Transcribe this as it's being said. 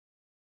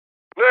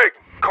Nick,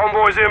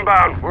 convoy's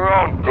inbound. We're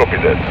on. Copy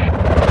that.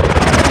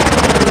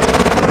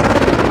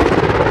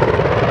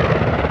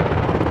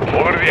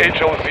 Over the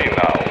HLZ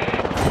now.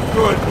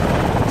 Good.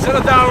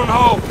 Settle down and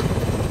hold.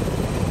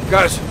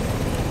 Guys,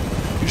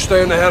 you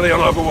stay in the heli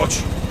on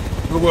Overwatch.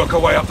 We'll work our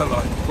way up the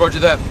line. Roger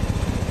that.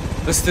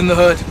 Let's thin the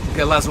herd,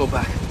 get Laswell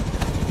back.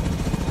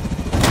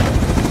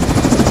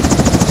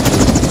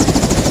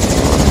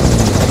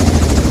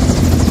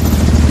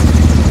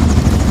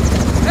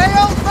 Hey,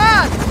 old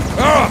man!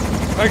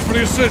 Thanks for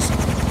the assist.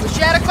 We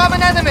share a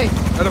common enemy.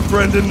 And a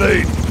friend in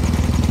need.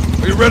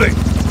 Are you ready?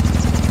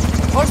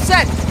 All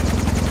set.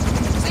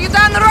 See you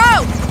down the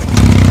road!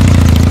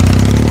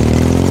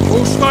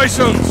 All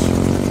stations.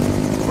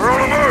 We're on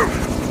the move.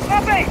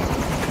 Copy!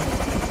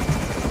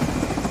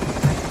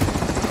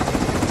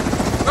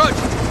 Rog!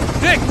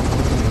 Nick!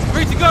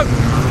 Free to go!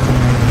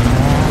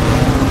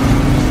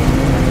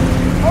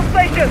 All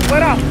stations,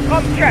 we're up.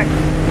 Com check.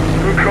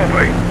 Good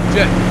copy.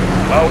 Jet.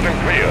 Loud and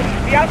clear.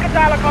 The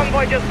Alcatala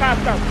convoy just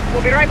passed us.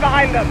 We'll be right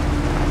behind them.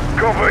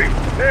 Copy.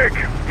 Nick,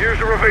 use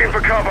the ravine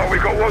for cover.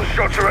 We've got one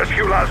shot to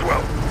rescue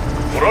Laswell.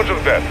 Roger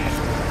that.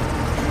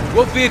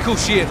 What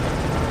vehicle's she in?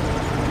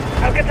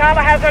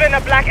 Alcatala has her in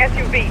a black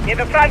SUV, in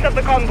the front of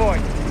the convoy.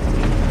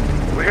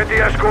 We hit the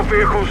escort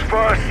vehicles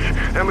first,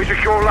 then we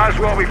secure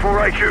Laswell before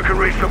AQ can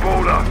reach the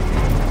border.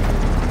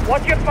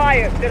 Watch your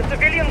fire. There are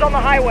civilians on the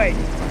highway.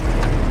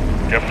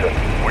 Captain,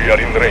 we are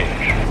in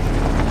range.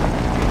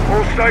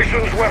 All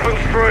stations,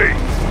 weapons free.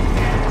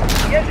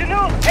 Yes, you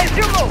know. Yes,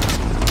 you know.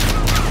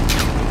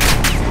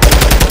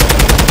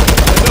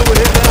 I know we're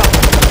here now.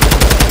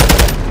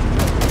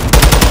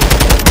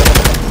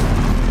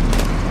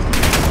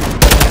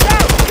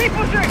 Down! Keep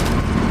pushing!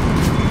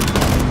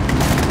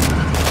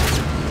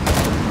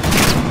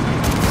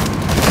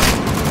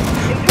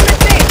 Into the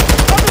thing!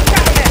 Double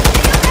cabinet!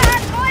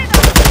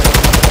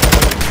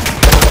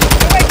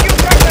 No AQ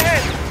trucks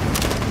ahead!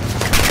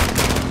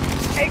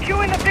 AQ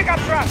in the pickup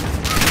truck!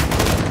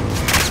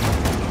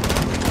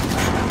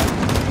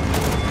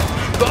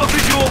 Got a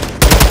visual!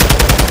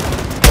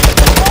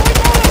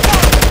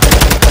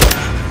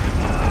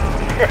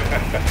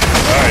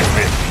 I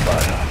missed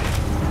fire.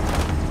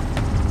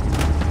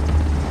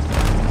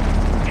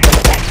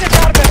 That's it,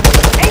 Arvin!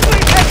 Aim for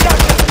his head,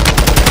 Doctor!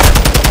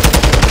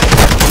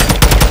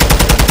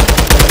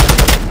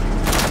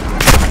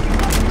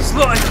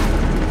 Slide!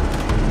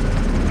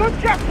 Good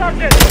job,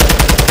 Sergeant!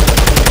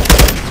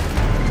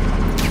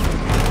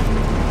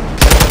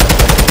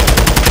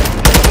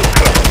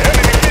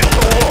 Enemy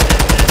missile low.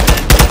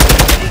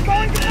 He's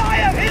going to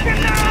fire! Hit him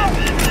now!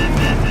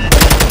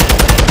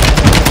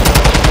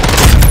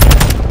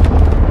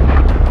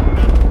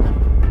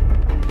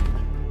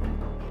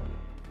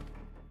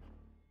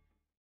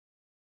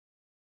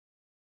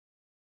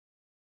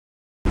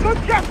 Good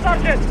job,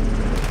 Sergeant!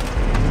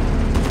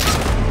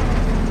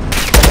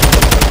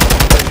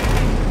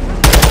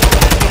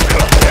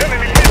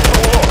 Enemy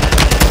missile low.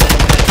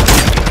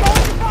 He's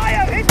going to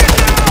fire! Hit him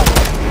now!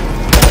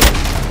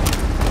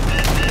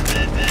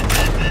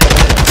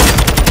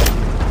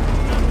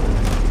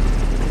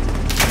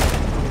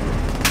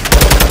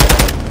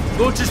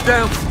 Launcher's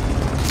down!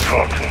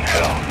 Fucking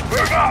hell.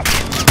 Move up!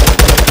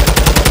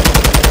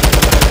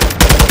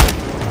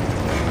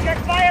 Check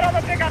fire on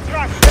the pickup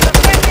truck! There's a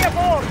plenty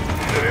aboard!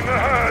 Get in the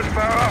herd,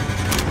 Farah.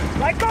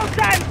 Like old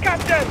times,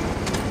 Captain!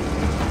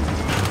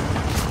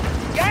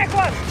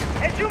 Jaguar!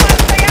 Es una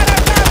sellada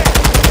nave!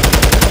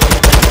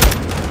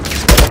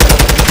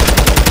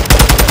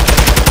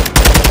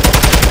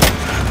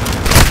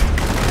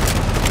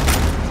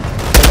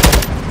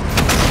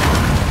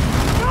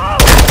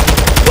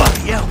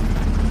 Bloody hell!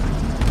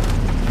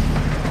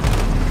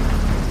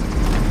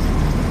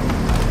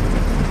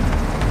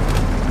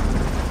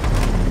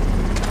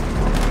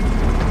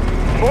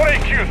 More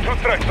AQ, 2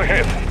 tracks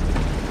ahead.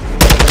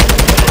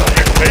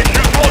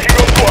 AQ's walking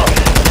on to us.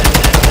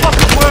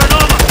 Fucking wearing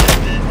armor!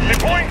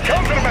 Deploying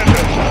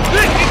countermeasures.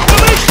 Nick,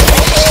 incoming!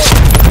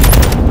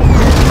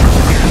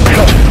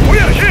 We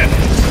are hit!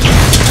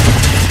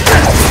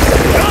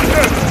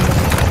 Sergeant!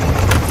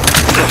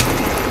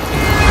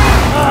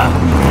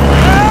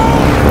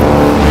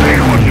 Nick,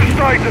 what's your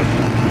status?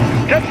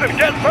 Captain,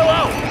 gas fell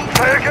out!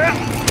 Say again?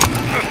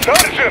 The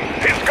sergeant,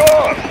 he's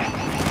gone!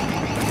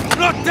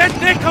 Not dead,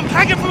 Nick! I'm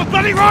hanging from a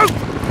bloody rope!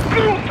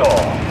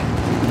 Brutal!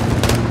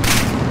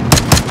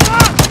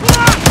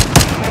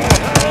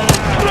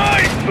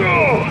 Right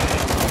through!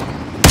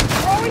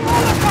 Throwing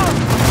Molotov!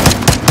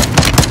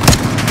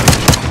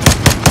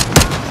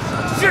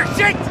 Shit,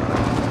 shit!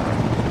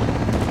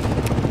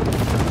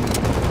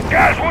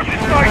 Guys, what's your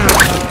status?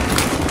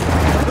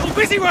 A little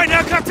busy right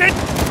now, Captain!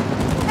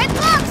 Head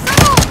back,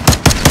 someone!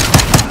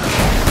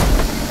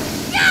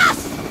 Yes!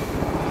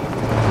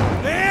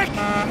 Nick!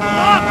 Come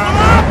on!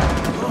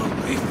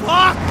 Holy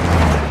fuck!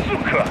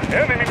 Suka,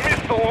 enemy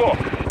missile lock!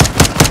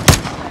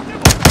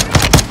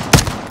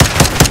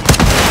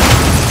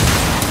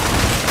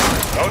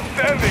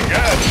 Outstanding,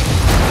 guys!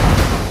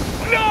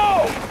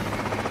 No!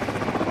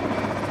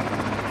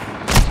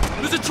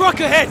 There's a truck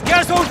ahead! Get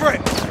us over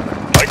it!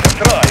 I can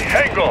try,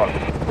 hang on!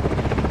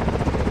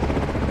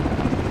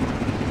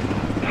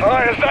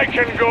 High as I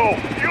can go.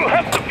 You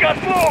have to cut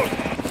loose.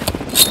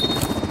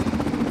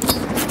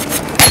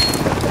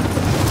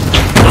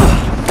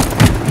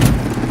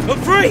 I'm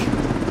free!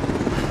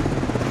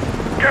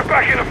 Get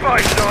back in the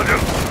fight,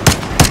 Sergeant.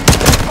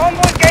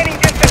 Convoy's gaining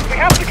distance. We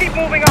have to keep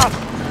moving up.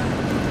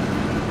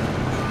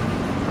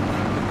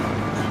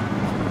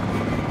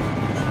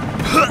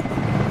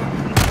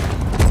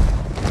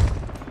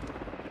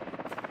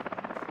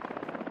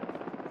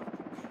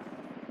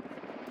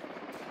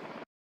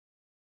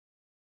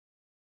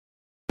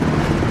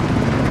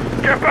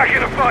 Get back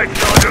in the fight,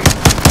 Sergeant.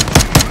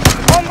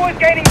 Convoy's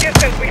gaining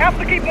distance. We have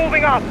to keep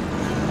moving up.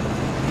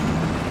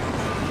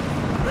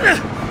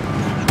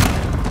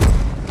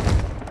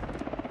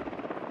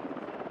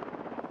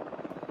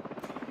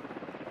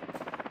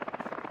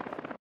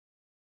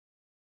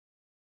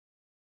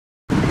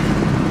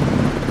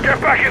 Get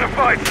back in the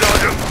fight,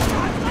 Sergeant.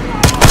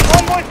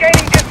 Convoy's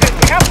gaining distance.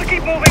 We have to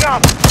keep moving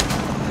up.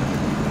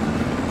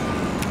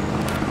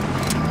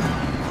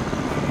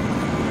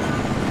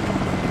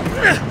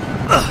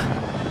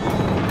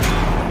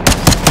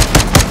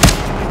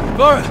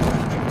 Laura!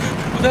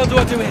 What the hell do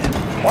I do here?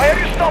 Why are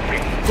you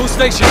stopping? Full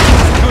station.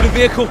 Secure the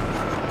vehicle.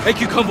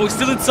 AQ convoy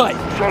still in sight.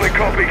 Solid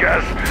copy,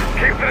 Gaz.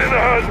 Keep it in the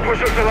herd and push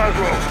us to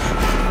Laswell.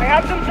 I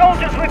have some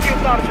soldiers with you,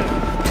 Sergeant.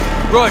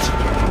 Raj,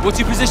 what's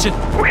your position?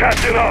 We're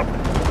catching up.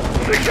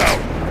 6 out.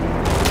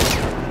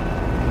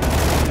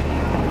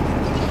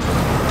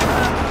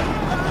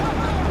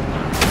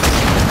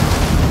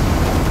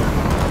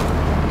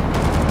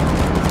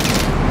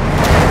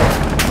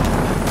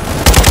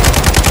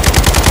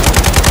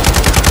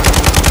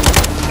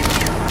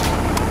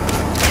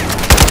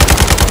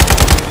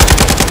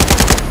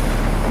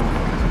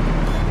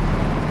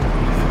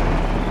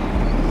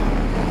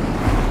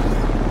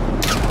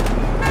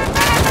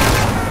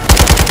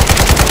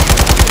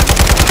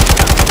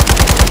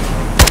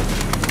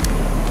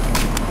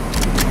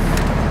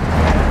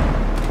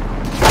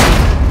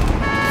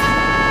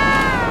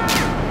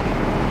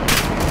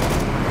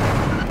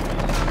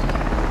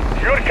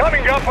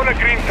 Coming up on a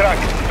green truck.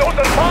 Those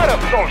are Arab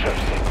soldiers.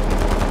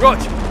 Raj,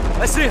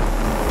 I see him.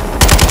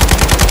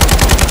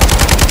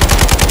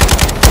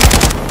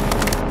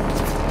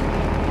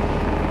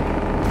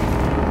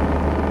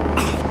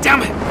 Oh,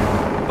 damn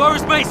it!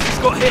 Boris base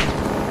just got hit.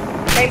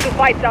 Aim to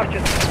fight,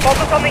 Sergeant.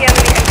 Focus on the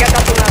enemy and get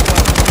us to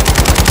Laswell.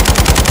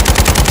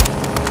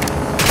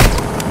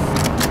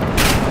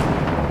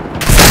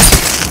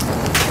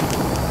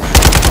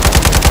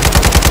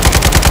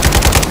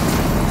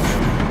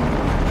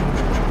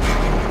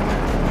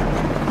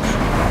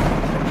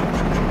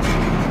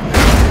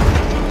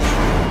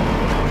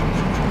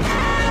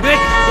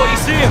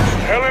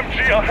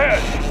 LMG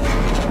ahead!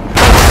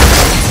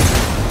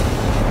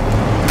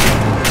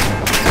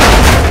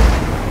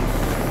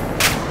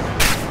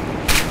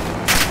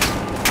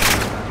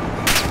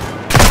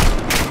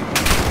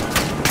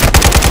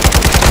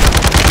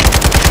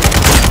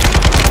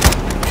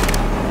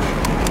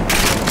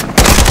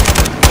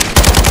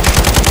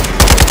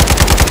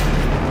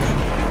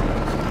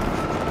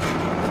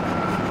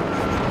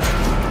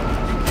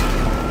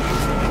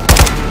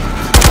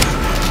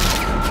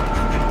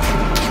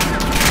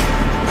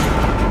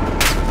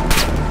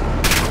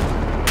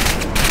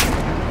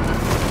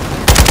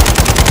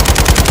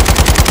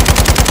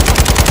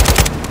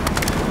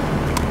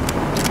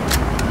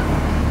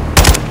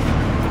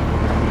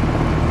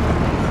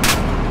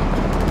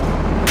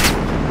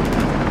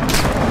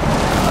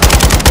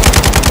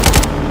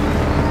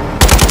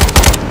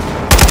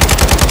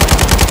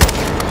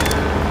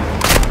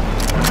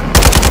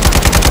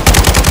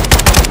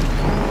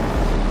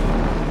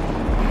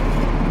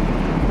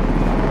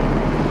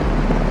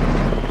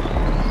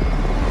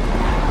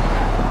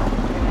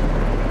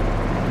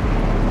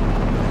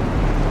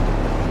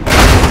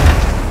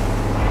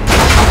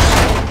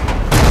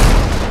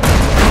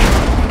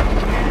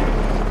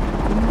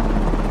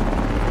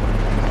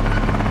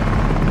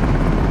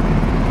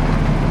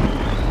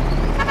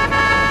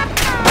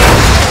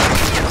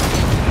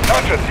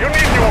 You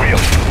need your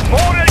wheels.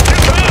 More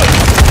engine burn!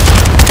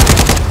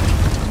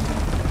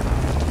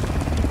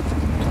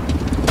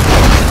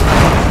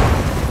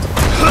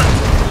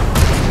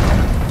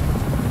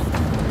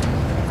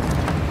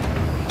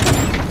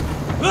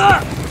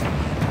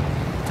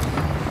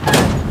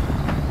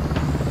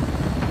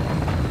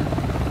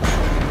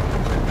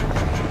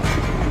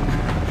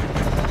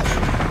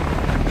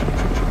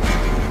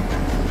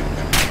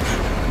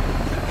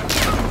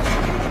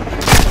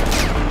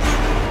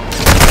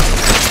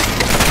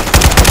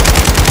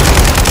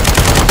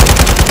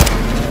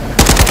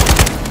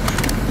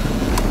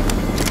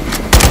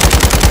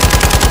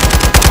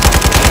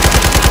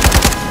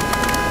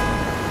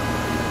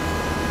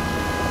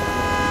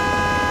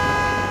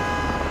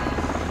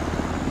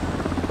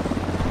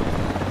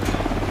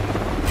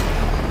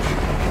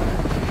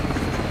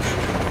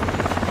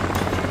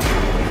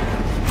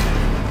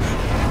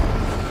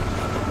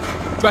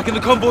 Tracking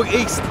the convoy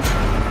east.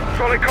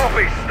 Solid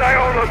copy. Stay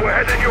on them. We're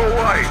heading your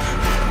way.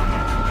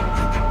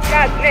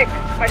 Gaz, Nick.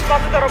 My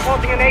spotters are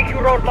reporting an AQ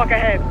roadblock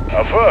ahead.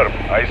 Affirm.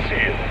 I see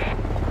it.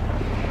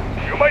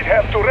 You might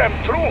have to ram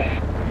through.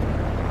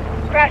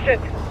 Crash it.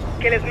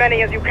 Kill as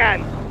many as you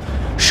can.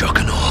 Shock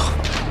and awe.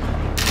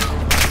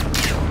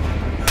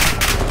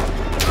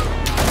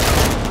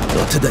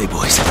 Not today,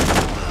 boys.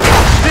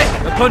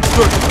 The punch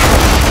through.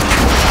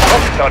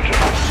 Lock dungeon.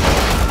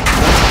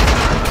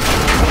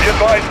 Be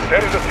advised,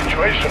 there is a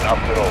situation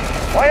after all.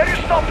 Why are you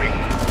stopping?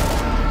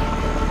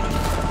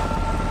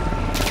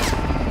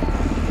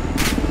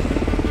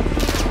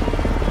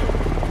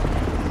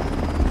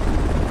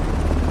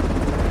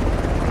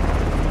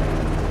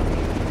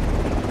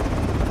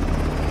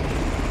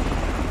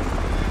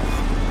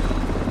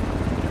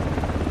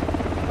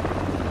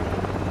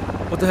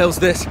 What the hell's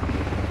this?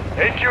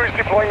 AQ is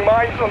deploying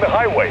mines on the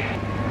highway.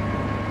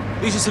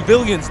 These are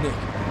civilians, Nick.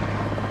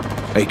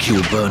 AQ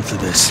will burn for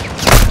this.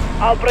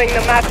 I'll bring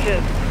the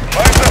matches.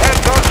 Mines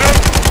ahead, Sergeant!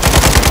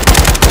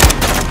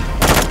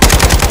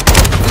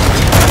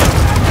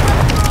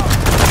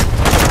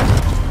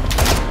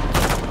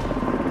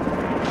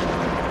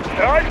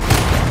 Drive!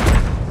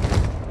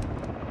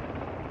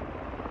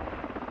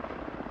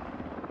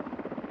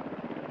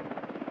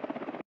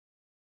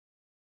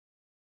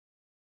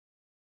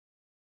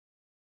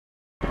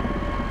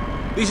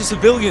 These are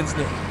civilians,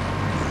 Nick.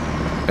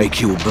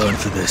 AQ will burn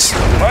for this.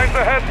 Mines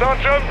ahead,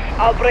 Sergeant!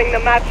 I'll bring the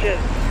matches.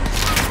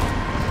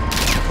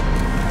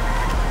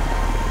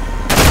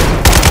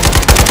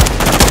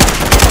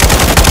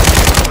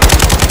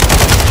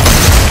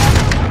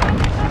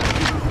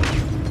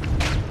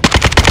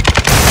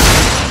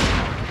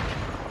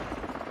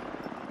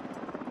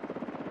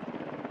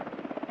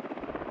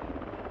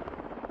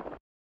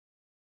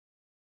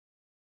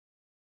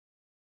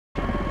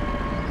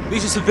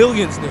 These are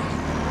civilians, Nick.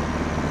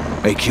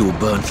 AQ will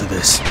burn for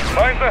this.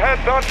 Mines ahead,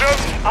 Sergeant!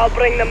 I'll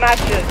bring the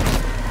matches.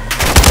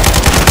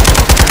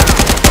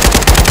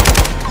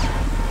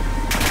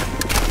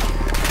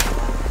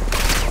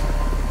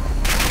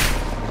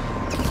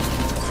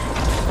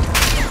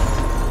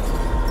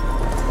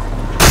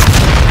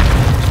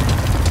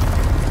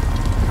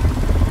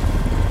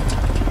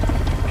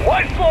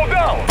 Why slow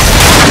down?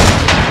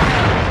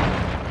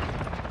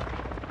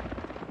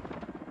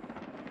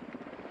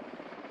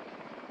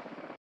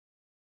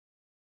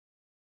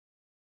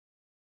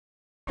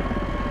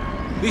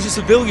 These are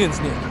civilians,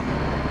 Nick.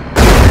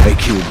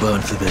 AQ will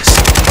burn for this.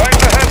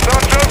 Mines ahead,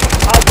 Sergeant!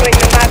 I'll bring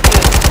the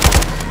matches.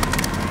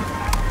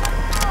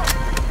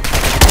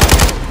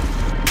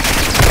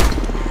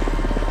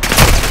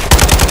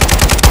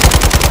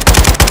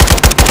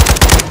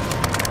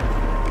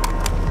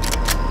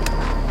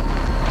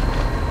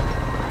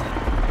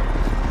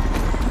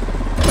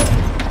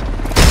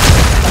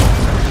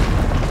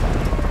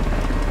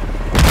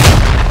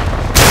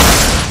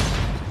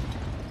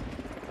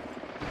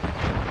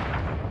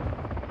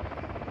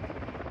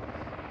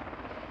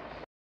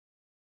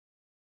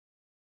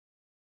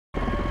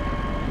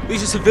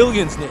 These are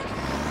civilians, Nick.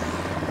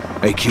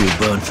 AQ will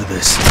burn for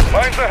this.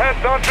 Mines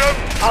ahead, Sergeant!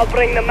 I'll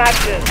bring the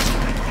matches.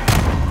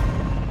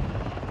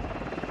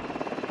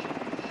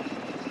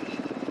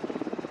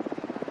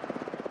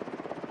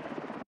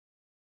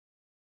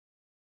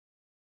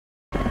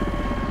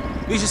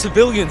 These are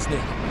civilians, Nick.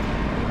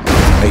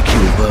 AQ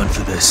will burn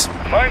for this.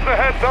 Mines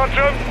ahead,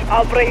 Sergeant!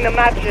 I'll bring the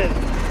matches.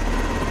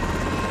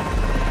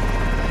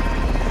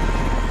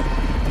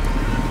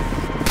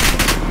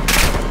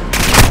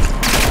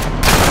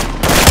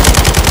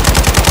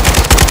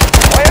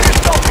 Why are you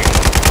stopping?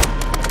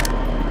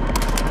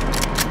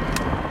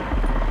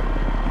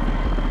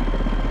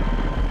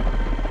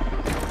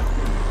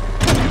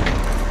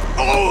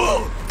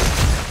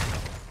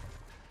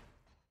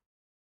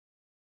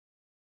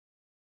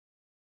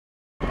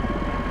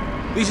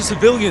 These are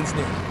civilians,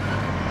 Nick.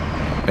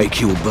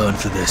 AQ will burn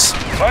for this.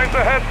 Mines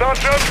ahead,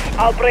 Sergeant!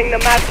 I'll bring the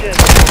matches.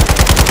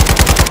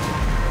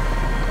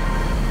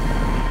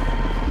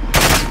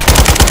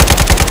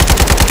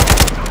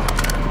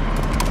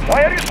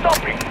 Why are you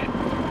stopping?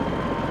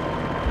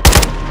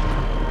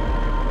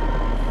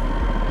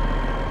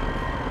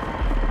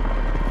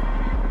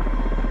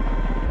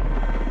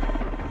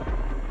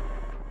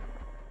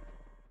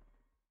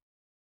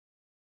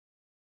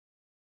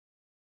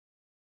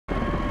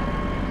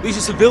 These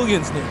are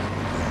civilians, Nick.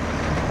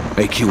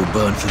 AQ will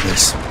burn for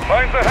this.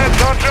 Mines ahead,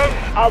 Sergeant!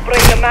 I'll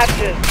bring the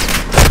matches.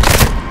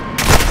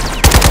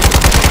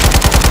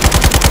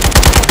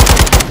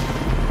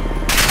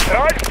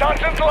 Drive,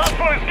 Sergeant! The last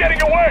one is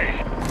getting away!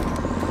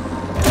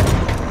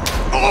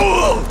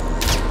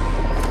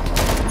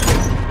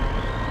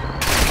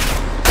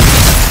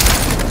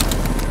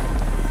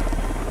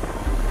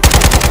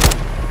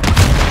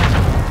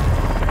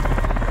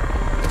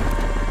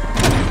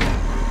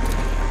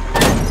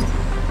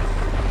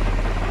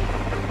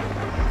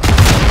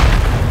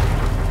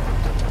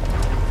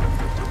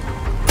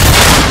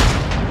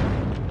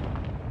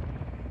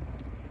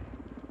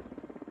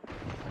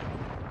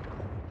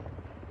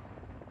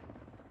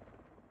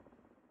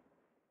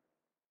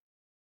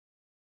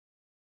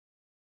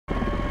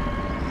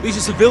 These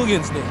are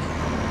civilians, Nick.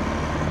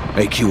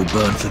 AQ will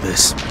burn for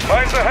this.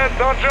 Mines ahead,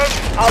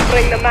 Sergeant! I'll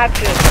bring the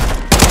matches.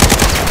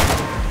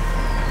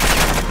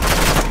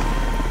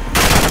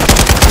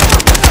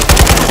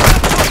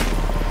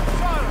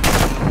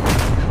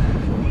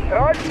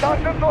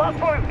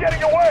 hostile is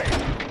getting away!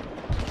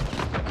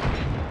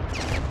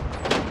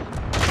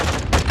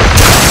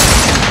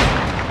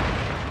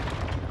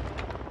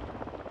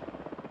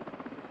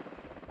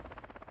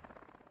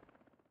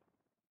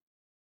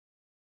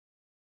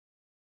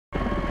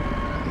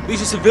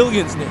 These are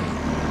civilians, Nick.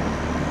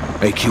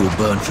 AQ will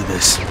burn for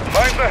this.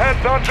 Mine's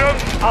ahead,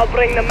 Sergeant! I'll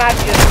bring the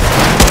matches.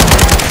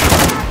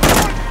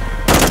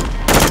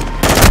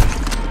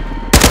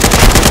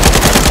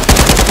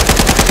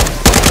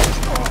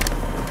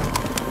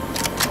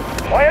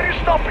 Why are you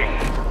stopping?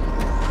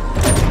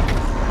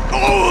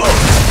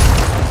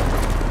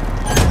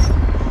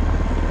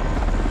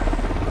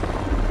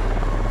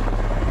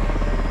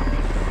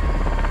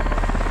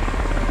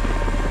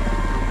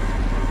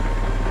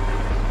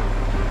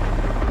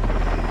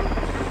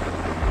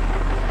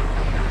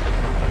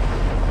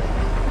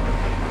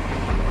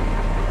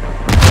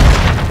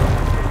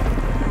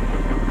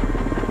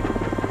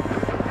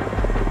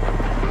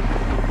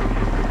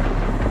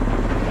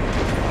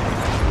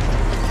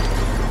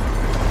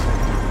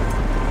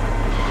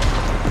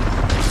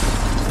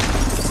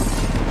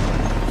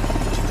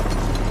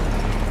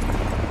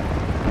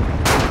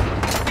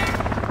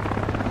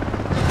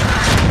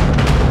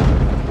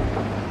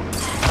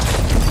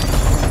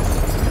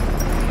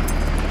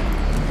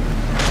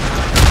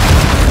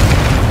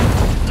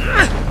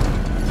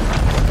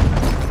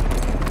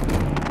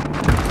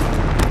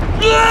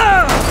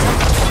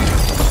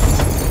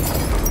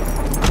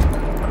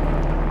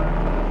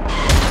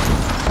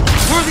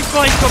 Where are these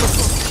flies coming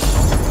from?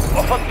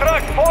 Off a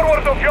track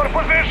forward of your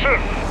position!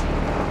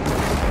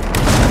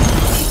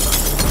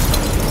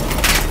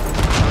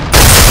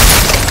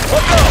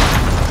 Watch out!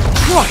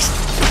 Christ!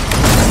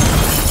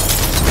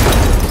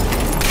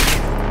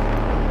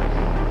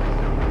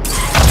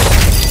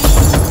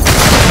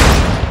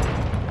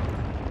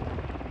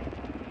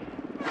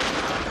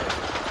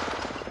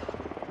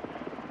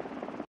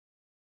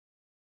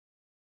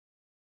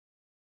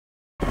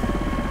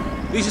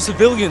 These are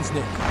civilians,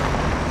 Nick.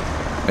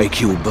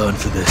 AQ will burn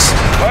for this.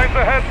 Mine's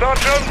ahead,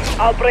 Sergeant!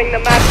 I'll bring the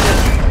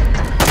matches.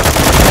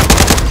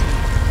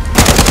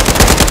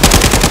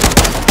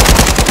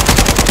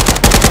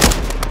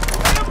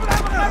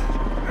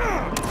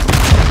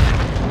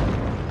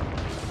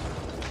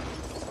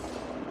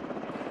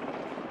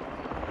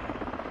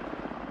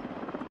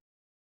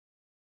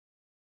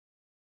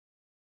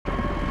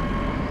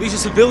 These are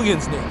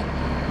civilians, Nick.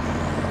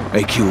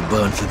 AQ will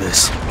burn for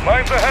this.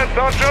 Mine's ahead,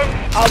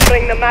 Sergeant! I'll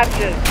bring the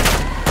matches.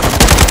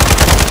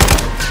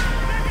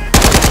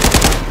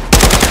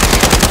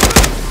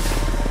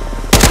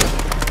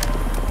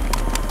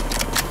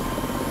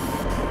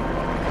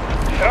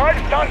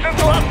 Right, Sergeant,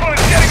 the hostile is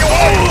getting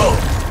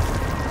away!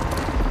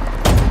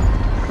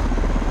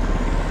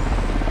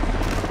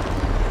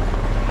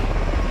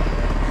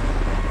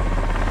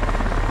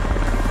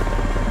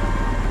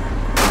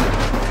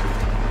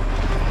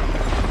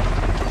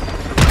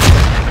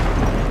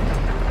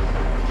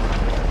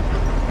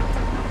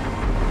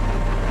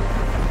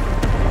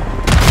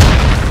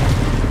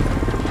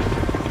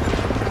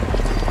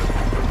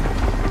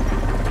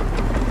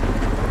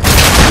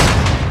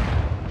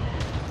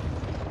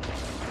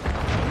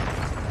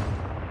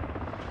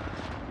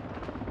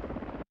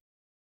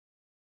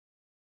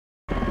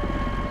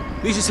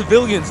 These are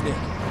civilians, Nick.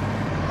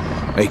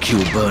 AQ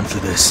will burn for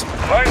this.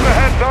 Mine's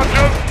ahead,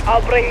 Sergeant!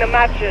 I'll bring the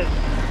matches.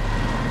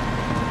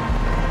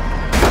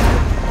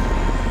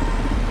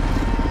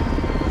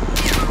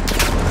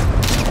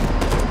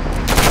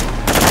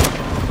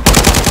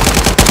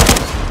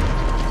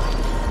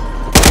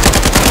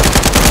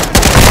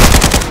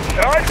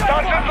 Right,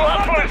 Sergeant, the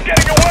hostile is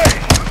getting away!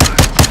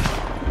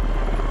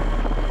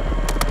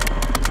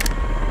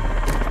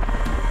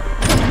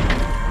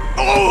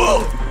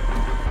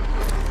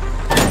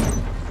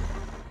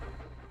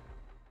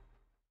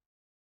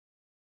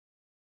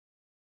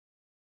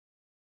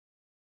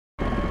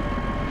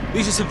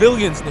 These are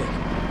civilians, Nick.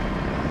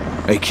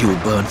 AQ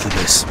will burn for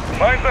this.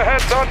 Mine's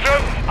ahead,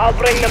 Sergeant! I'll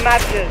bring the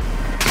matches.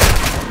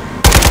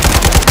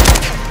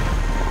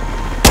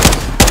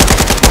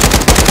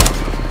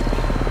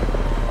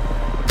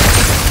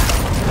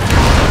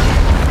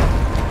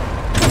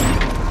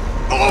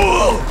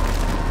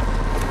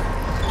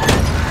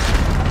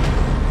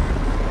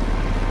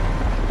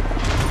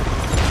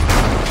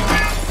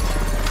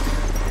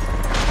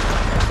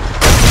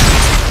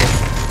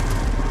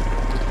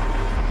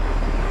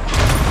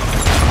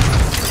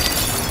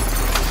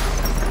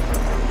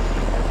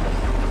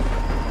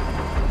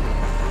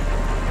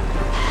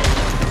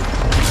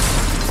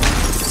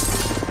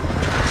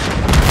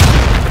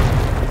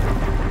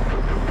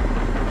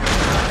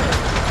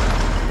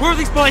 Where are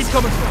these flies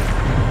coming from?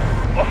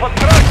 Off a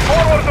track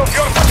forward of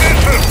your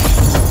position!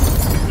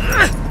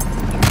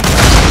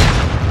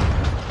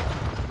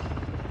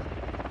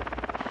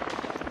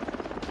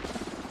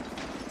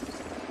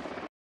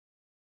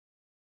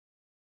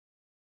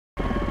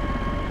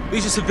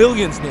 These are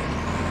civilians, Nick.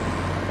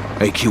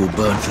 AQ will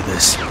burn for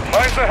this.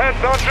 Mine's ahead,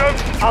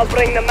 Sergeant! I'll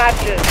bring the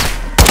matches.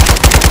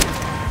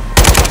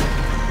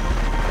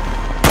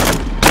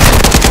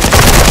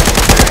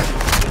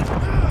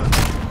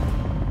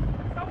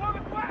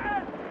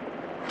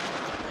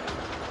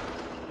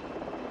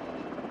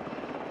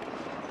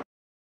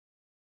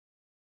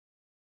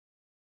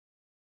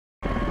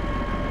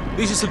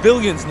 These are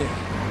civilians, Nick.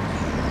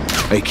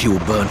 AQ will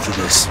burn for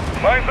this.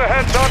 Mines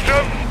ahead,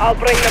 Sergeant. I'll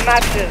bring the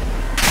matches.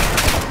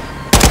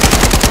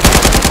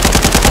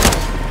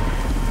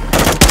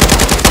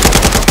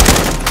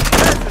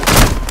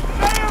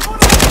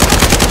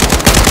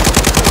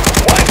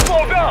 Why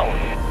slow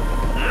down?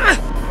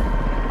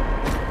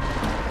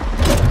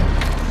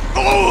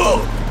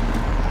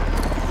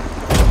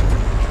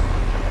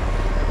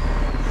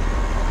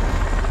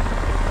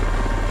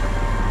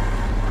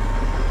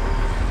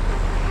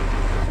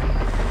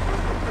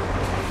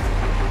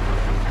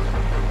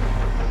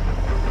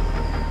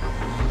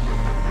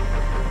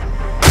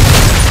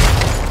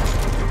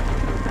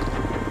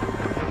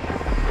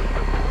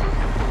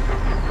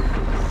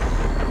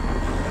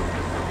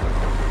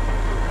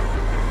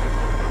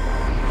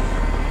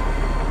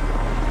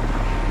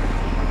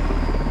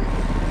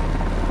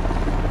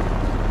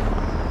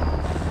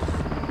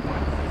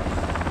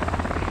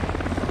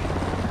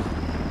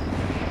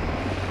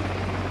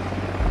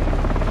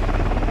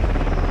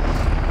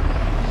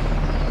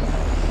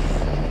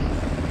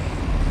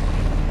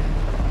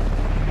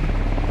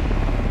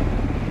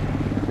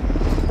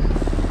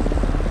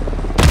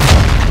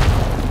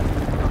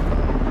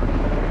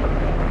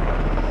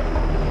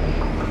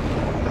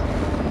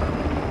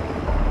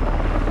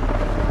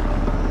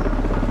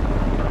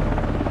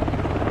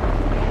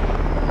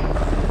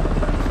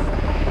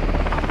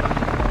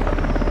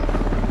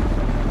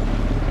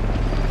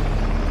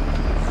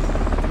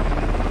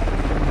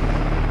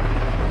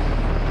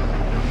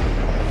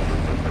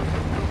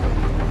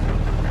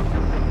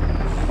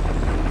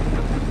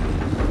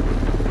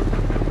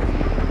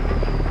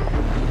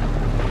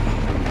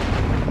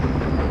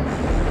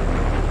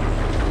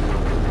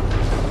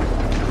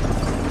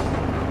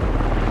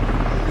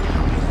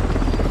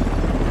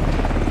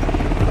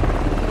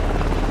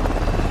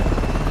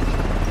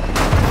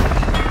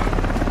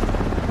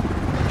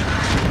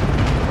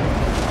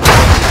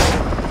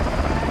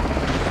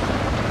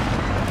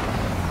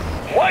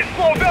 Why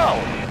slow down?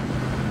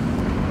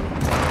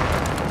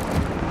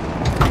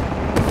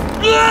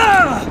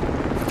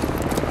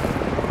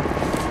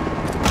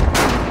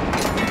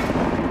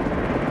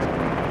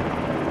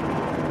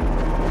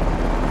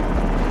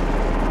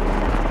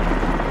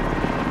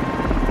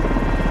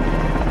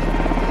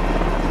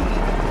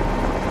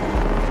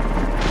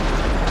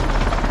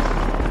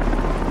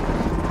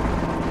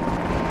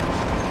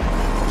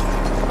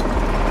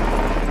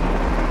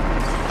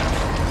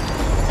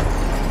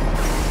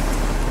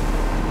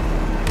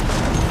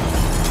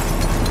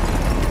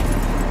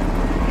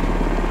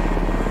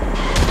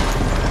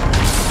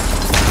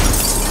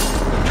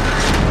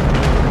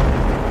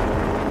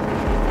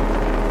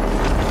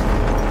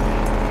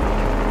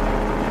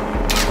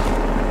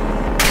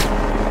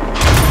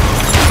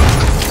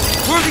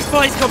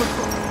 Fire's coming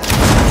from.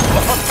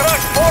 Track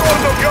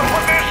forward of your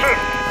position.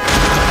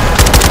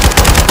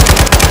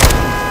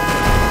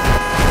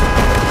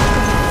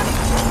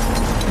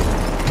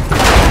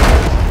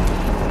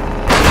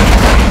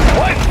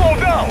 Why slow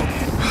down?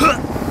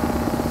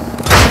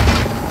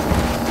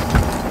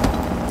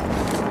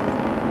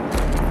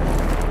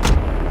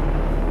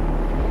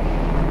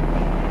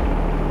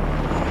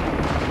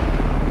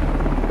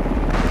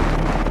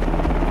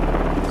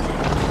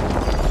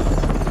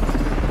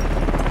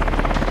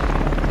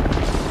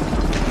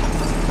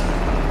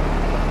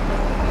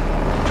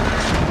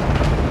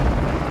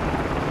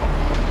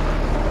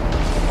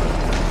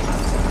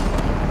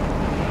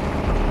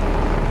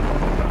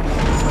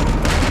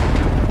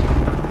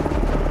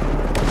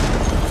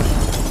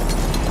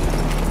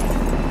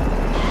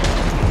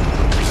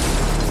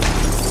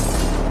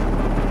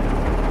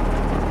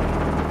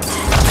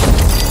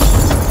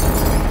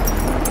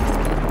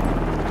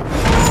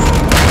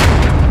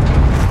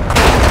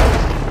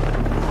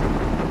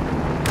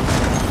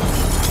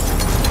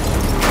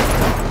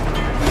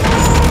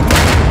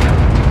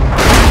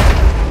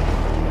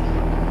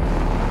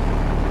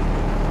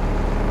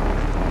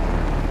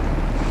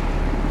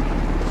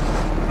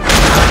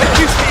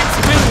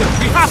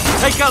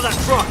 Take out that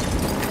truck!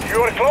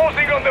 You are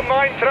closing on the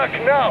mine truck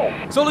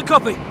now. Solid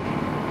copy.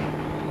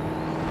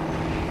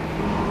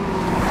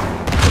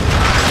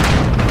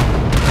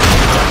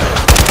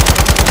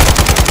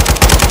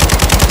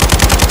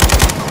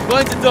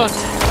 Mines are done.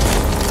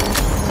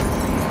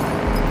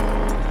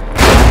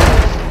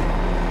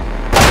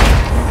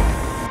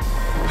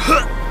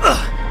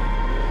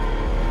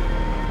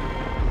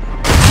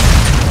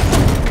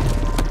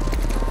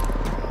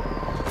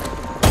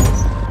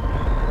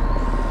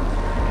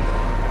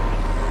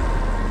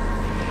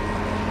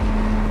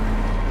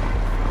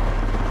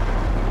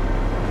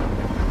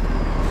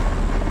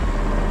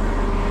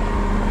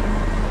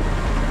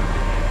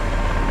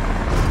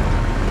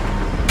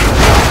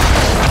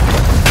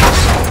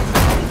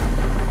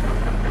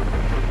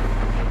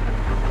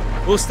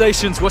 All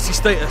stations, what's your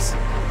status?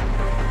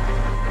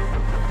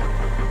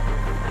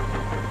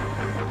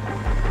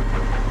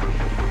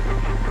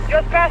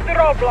 Just past the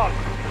roadblock.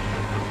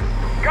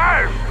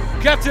 Guys!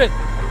 Captain!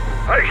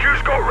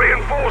 HQ's got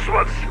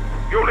reinforcements.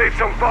 You'll need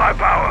some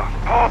firepower.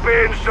 Hop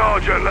in,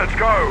 Sergeant. Let's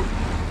go.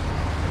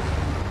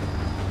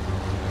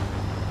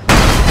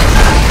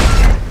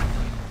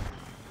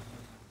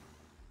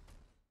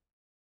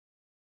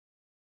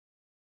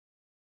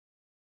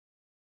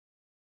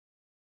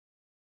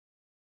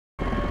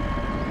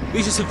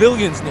 These are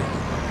civilians, Nick.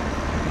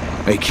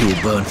 AQ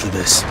will burn for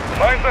this.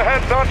 Mines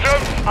ahead,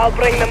 Sergeant. I'll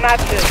bring the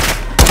matches.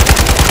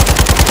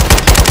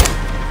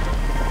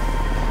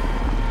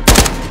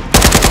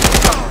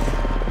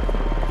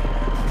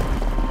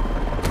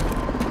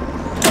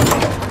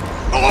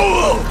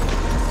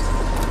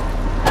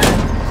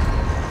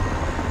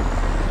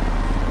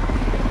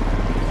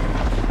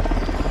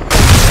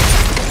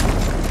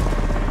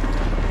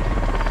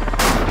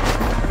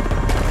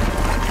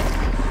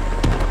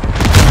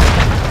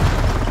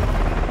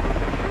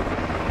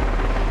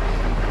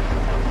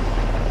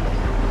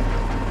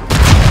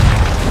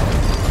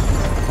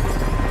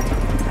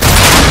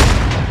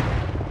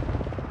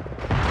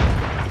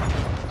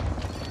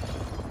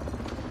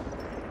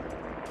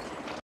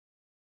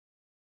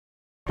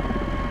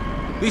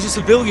 These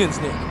are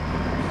civilians, Nick.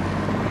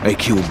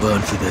 AQ will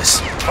burn for this.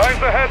 Mines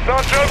ahead,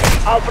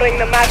 Sergeant. I'll bring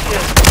the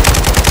matches.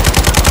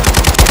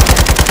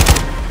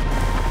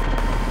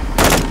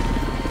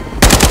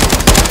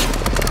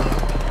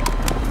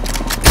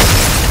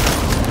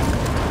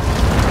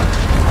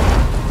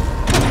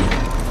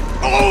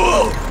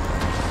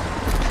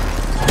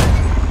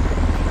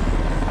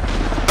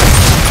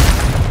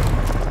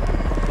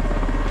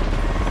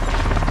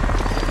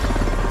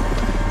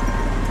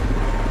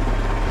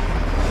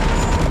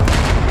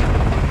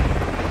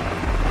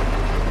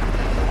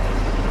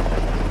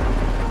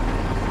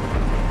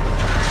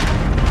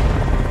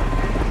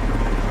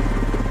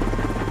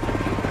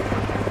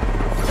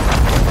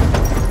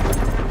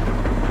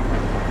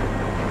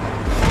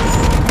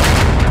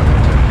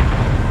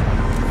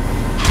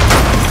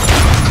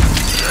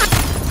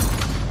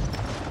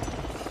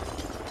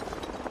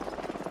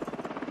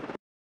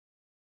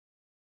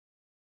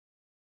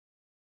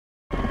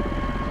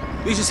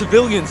 These are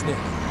civilians, Nick.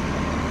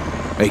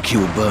 AQ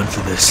will burn for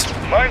this.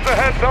 Mines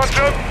ahead,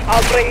 Sergeant.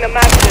 I'll bring the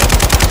matches.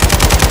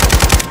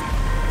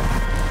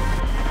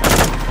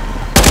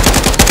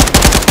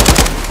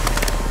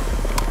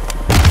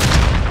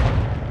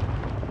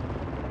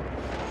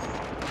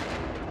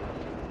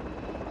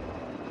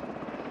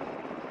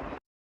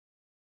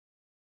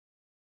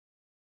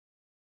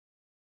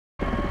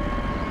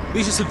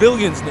 These are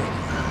civilians, Nick.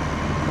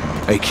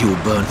 AQ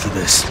will burn for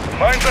this.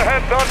 Mines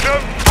ahead,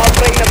 Sergeant. I'll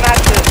bring the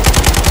matches.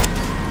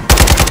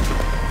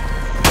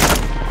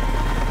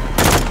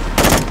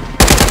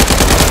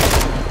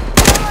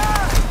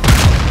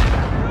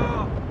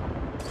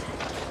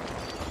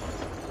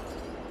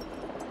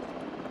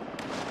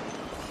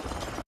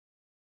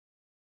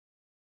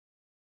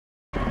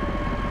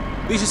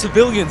 These are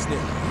civilians, Nick.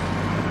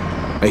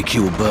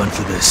 AQ will burn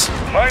for this.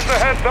 Mines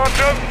ahead,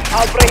 Sergeant.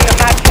 I'll bring the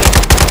matches.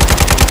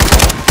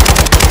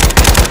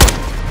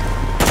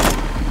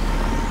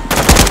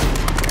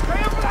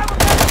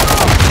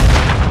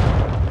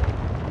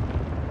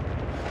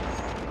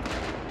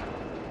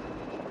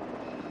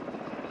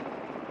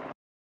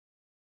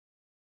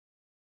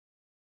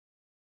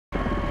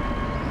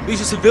 These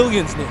are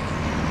civilians, Nick.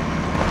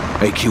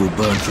 AQ will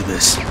burn for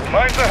this.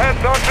 Mines ahead,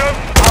 Sergeant.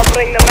 I'll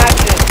bring the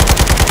matches.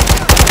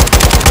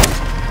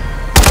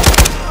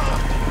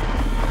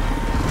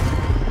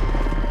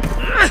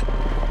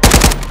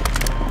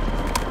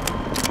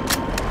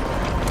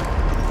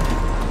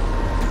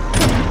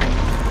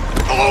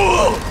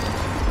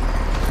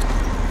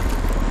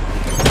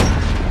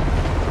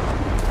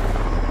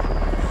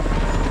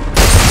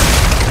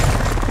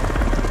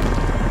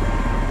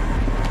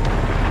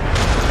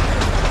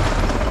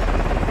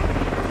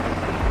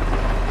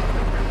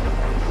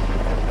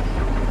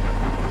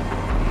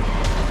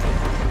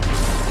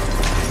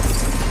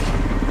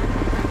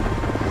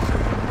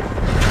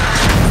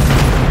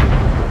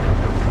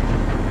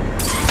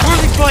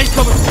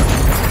 Coming.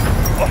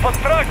 Of a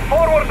track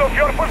forward of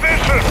your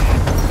position.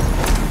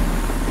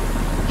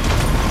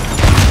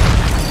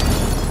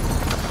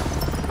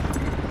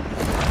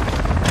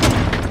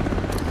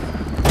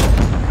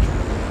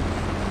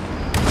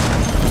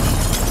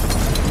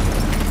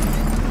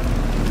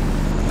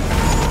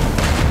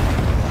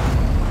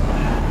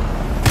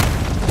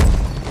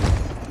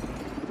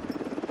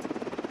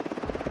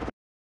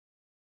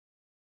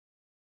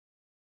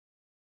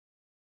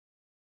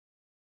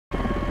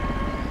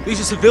 These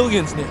are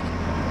civilians, Nick.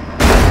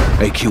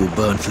 AQ will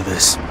burn for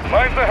this.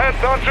 Mines ahead,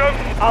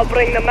 Sergeant. I'll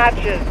bring the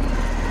matches.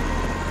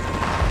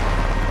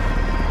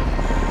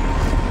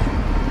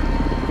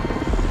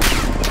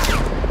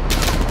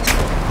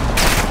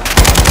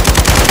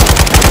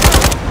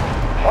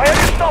 Why are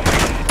you stopping?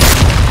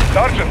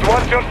 Sergeant,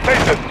 what's your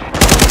status?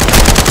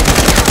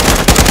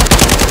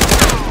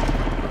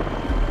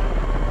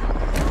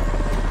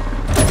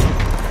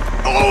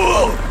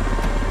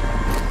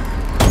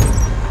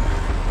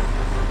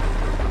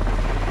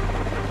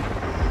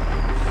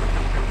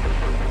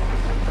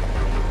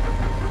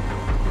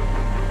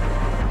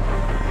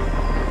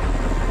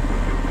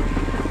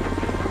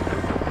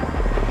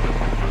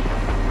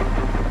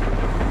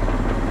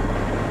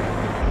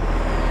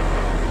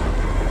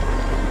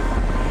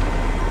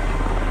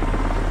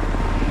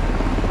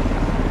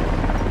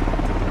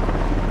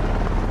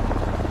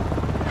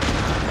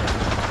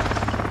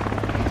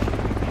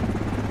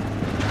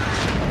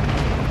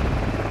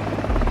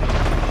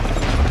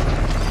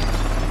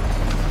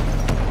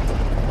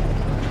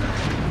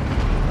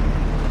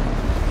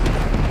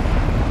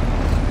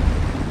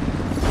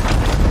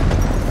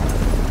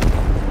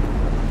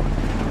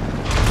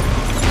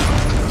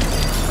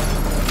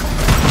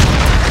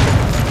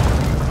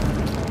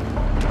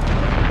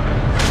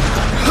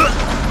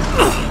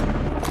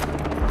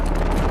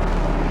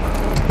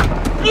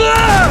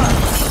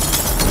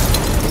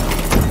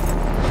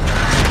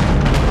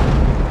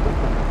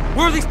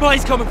 are these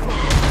planes coming from?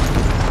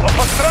 Off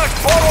a track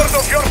forward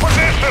of your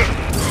position!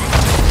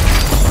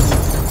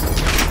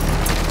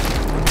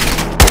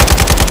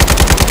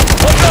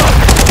 What's up?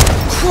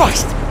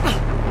 Christ!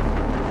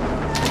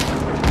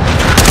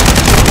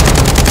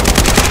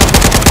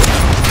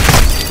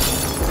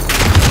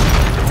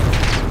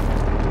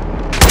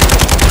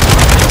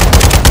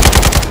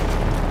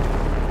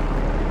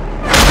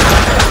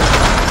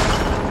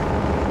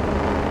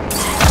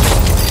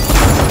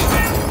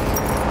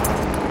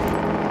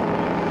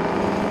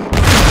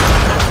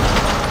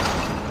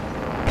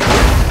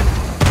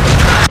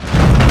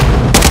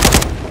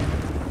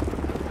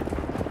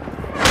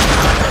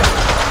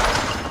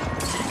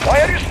 Why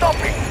are you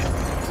stopping?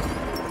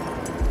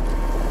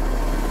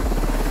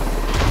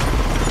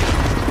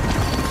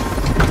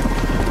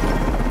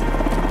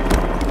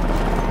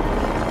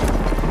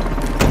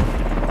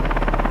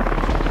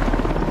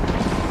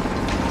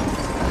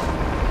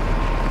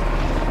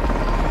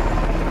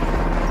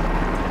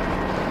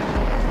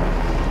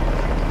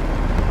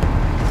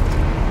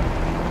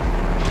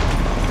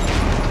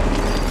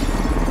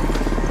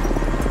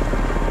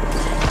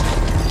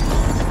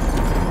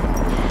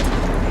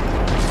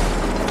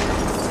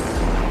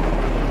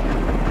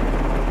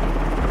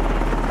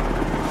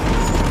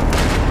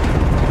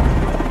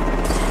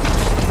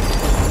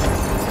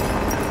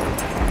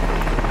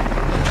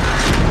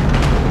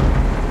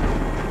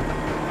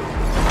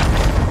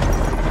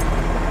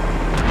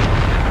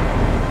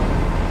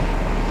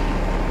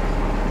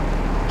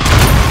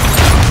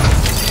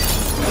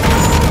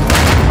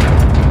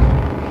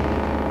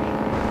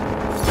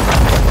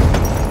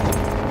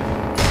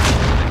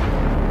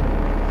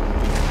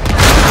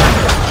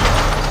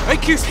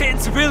 AQ's hitting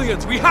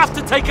civilians. We have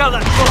to take out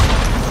that truck.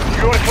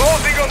 You are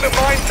closing on the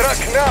mine truck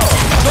now.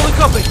 Solid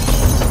copy.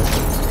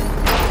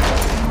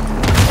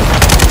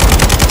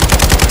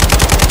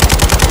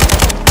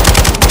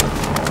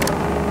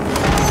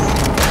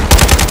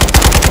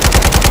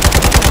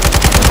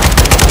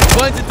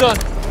 Mines are done.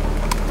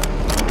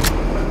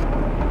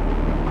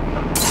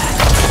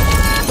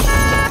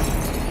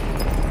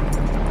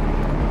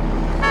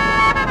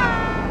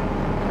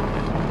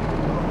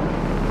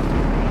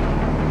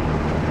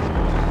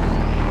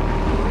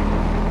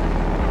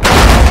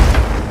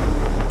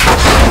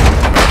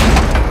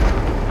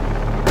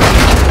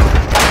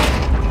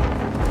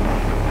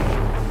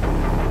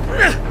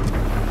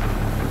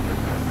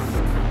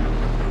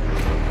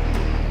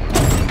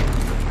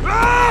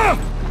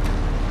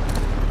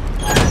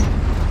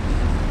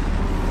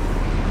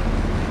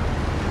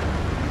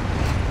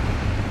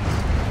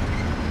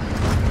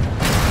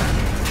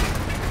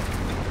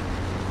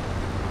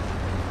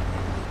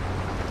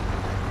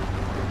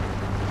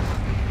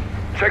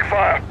 Check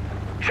fire.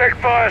 Check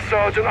fire,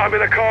 Sergeant. I'm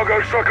in a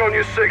cargo truck on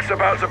your 6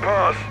 about to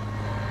pass.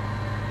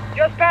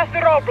 Just past the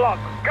roadblock.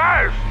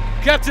 Guys!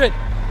 Captain!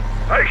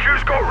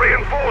 HQ's got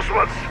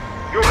reinforcements.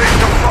 You'll need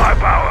some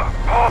firepower.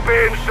 Hop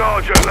in,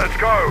 Sergeant. Let's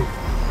go.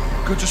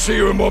 Good to see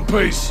you in one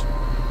piece.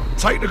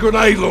 Take the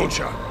grenade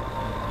launcher.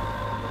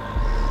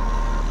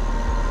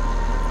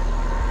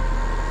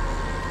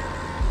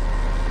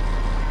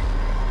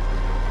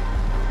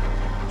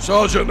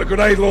 Sergeant, the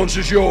grenade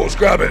launcher's yours.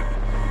 Grab it.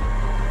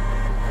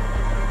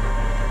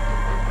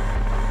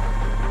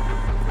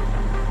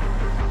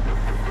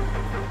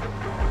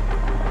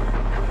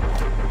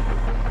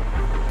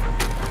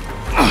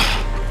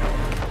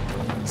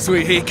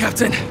 Sweet heat,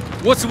 Captain.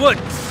 What's the word?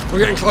 We're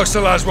getting close to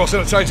Laswell's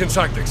and changing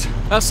tactics.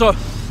 How so?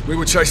 We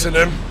were chasing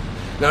them.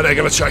 Now they're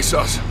gonna chase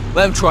us.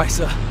 Let them try,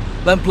 sir.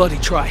 Let them bloody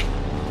try.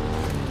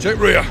 Check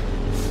rear.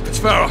 It's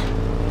Farah.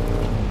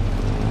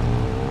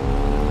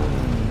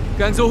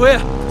 Gang's all here.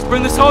 Let's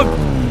bring this home.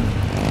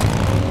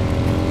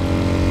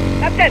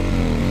 Captain,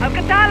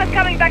 Al-Qatala's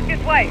coming back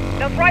this way.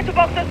 They'll try to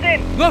box us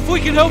in. Not if we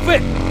can help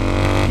it.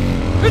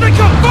 Here they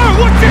come! Fire!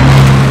 Watch it!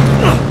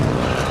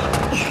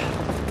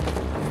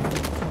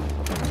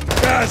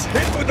 Guys,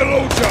 hit with the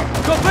launcher.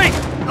 Copy!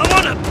 I'm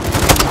on him!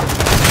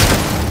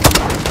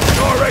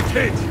 Direct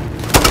hit.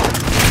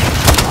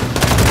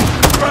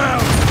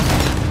 Ground.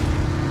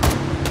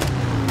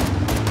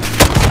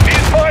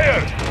 He's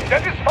fired!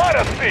 That is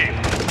Farah's team!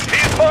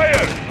 He's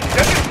fired!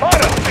 That is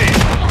Farah's team!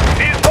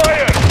 He's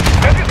fired!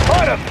 That is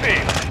Farah's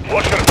team!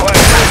 Watch your fire!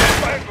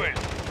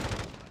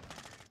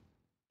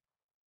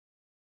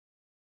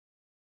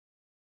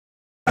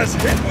 Guys,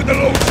 hit with the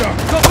launcher.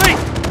 Copy!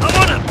 I'm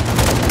on him!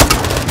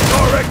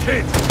 Direct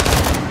hit.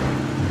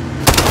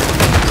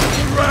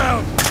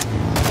 Ground.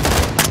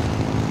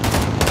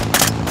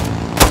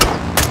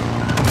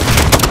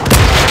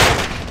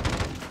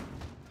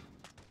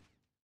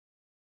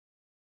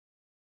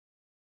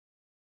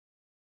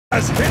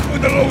 Guys, hit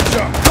with the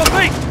launcher.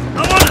 Copy!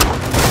 I'm on him!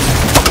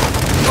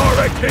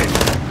 Direct hit.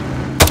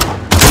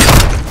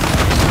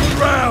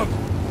 Ground.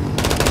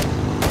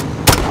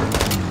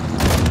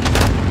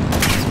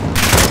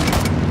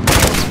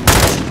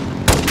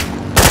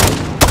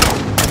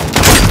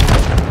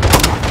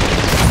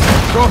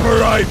 Drop a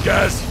ride,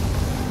 Gaz.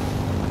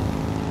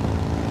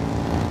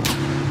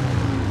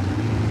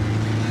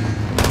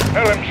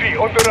 LMG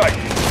on the right.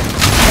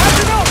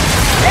 Captain, up!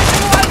 Let's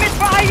go!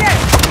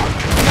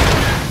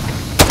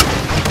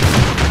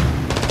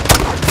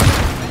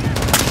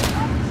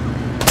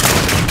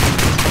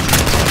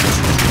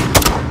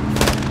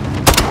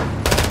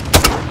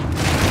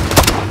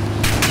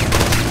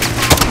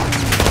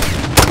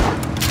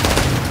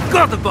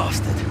 Got the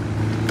bastard!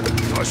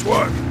 Nice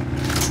work.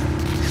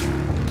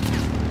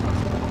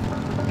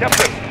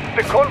 Captain,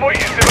 the convoy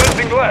is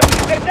diverting left.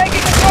 They're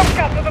taking the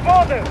shortcut to the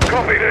border.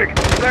 Copy, Nick.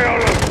 Stay on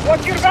them.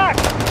 Watch your back.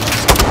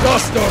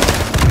 Dust them.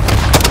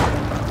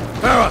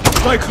 Farah,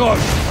 stay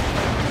close.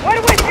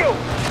 We're with you.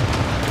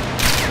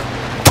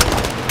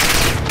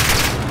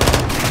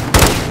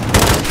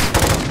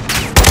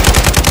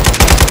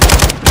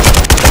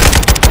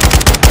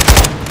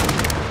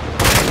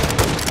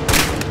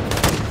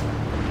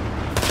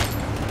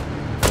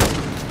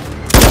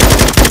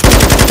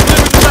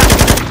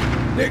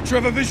 Nick, do you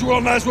have a visual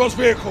on Laswell's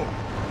vehicle?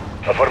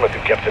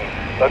 Affirmative, Captain.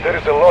 There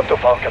is a lot of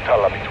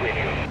Alcatala between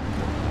you.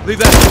 Leave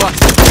that to us.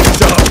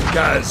 Heads up,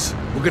 Gaz.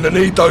 We're gonna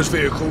need those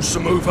vehicles to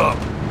move up.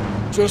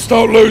 Just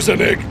don't lose her,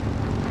 Nick.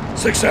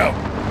 6 out.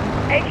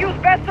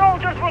 AQ's best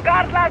soldiers will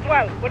guard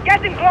Laswell. We're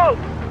getting close.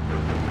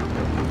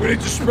 We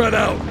need to spread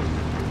out.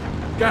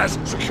 Gaz,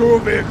 secure a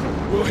vehicle.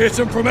 We'll hit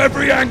them from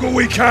every angle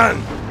we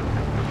can.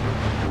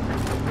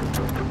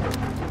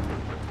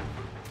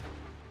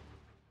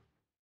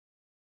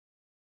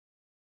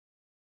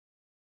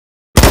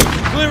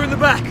 Clear in the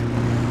back.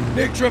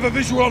 Nick, do you have a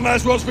visual on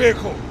Laswell's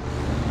vehicle?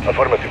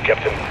 Affirmative,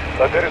 Captain.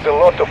 There is a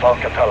lot of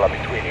Alcatala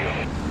between you.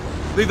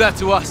 Leave that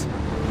to us.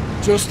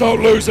 Just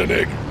don't lose her,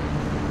 Nick.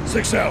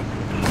 6 out.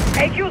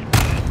 AQ's...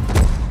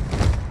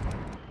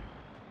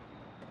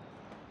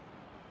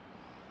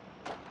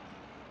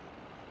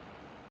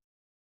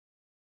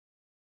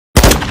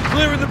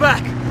 Clear in the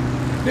back.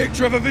 Nick, do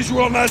you have a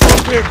visual on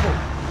Laswell's vehicle?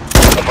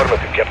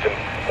 Affirmative, Captain.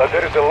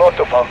 There is a lot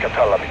of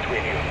Alcatala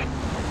between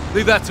you.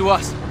 Leave that to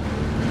us.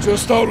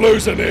 Just don't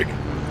lose her, Nick.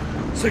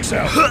 6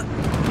 out.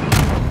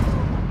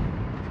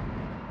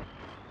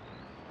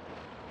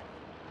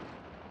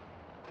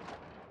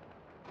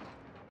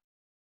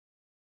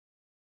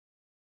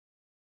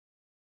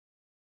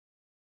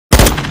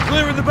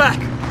 Clear in the back.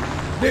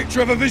 Nick, do you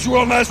have a visual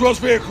on Laswell's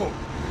vehicle?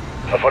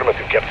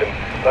 Affirmative, Captain.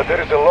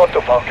 There is a lot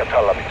of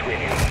Alcatala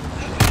between you.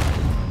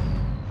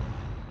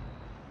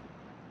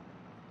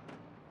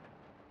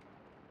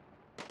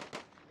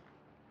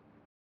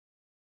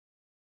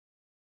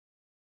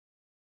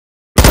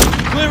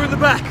 Clear in the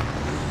back.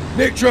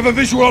 Nick, do you have a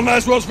visual on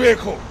Laswell's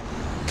vehicle?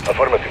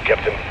 Affirmative,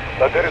 Captain.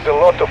 There is a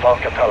lot of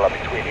Alcatala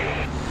between you.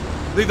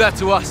 Leave that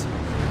to us.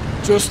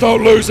 Just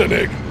don't lose her,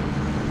 Nick.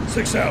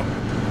 6 out.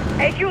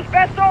 AQ's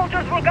best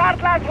soldiers will guard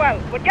Laswell.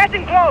 We're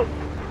getting close.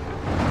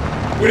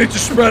 We need to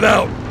spread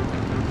out.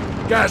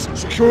 Gaz,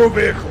 secure a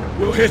vehicle.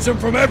 We'll hit them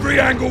from every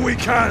angle we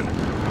can.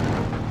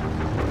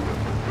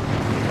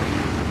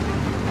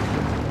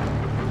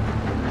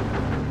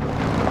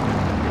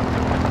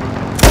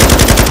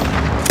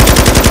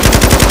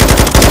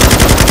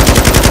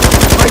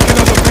 Make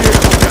another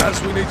vehicle,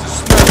 Gaz. We need to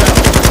spread out.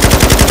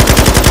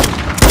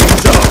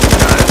 Things up,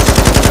 Gaz.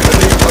 We're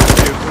gonna need those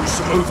vehicles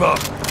to move up.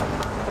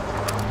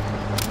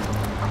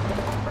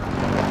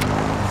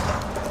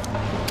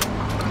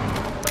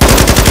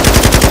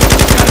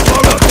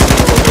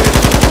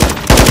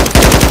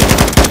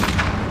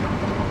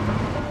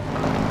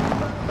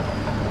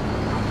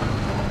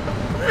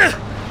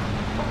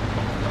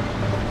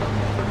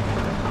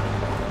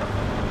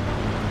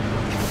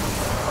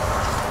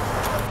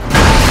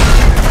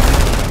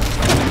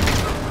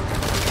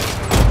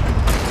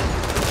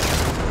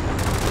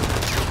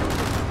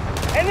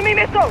 Enemy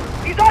missile!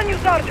 He's on you,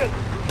 Sergeant!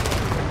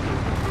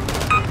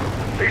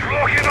 He's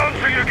locking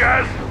onto you,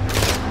 Gaz.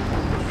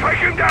 Take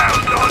him down,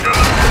 Sergeant.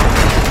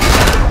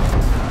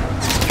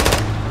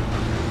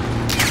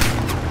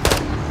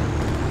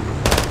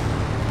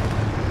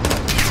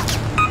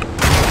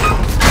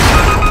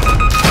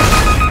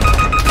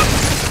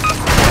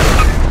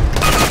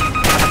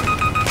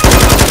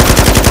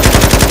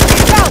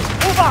 He's down!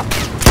 Move up!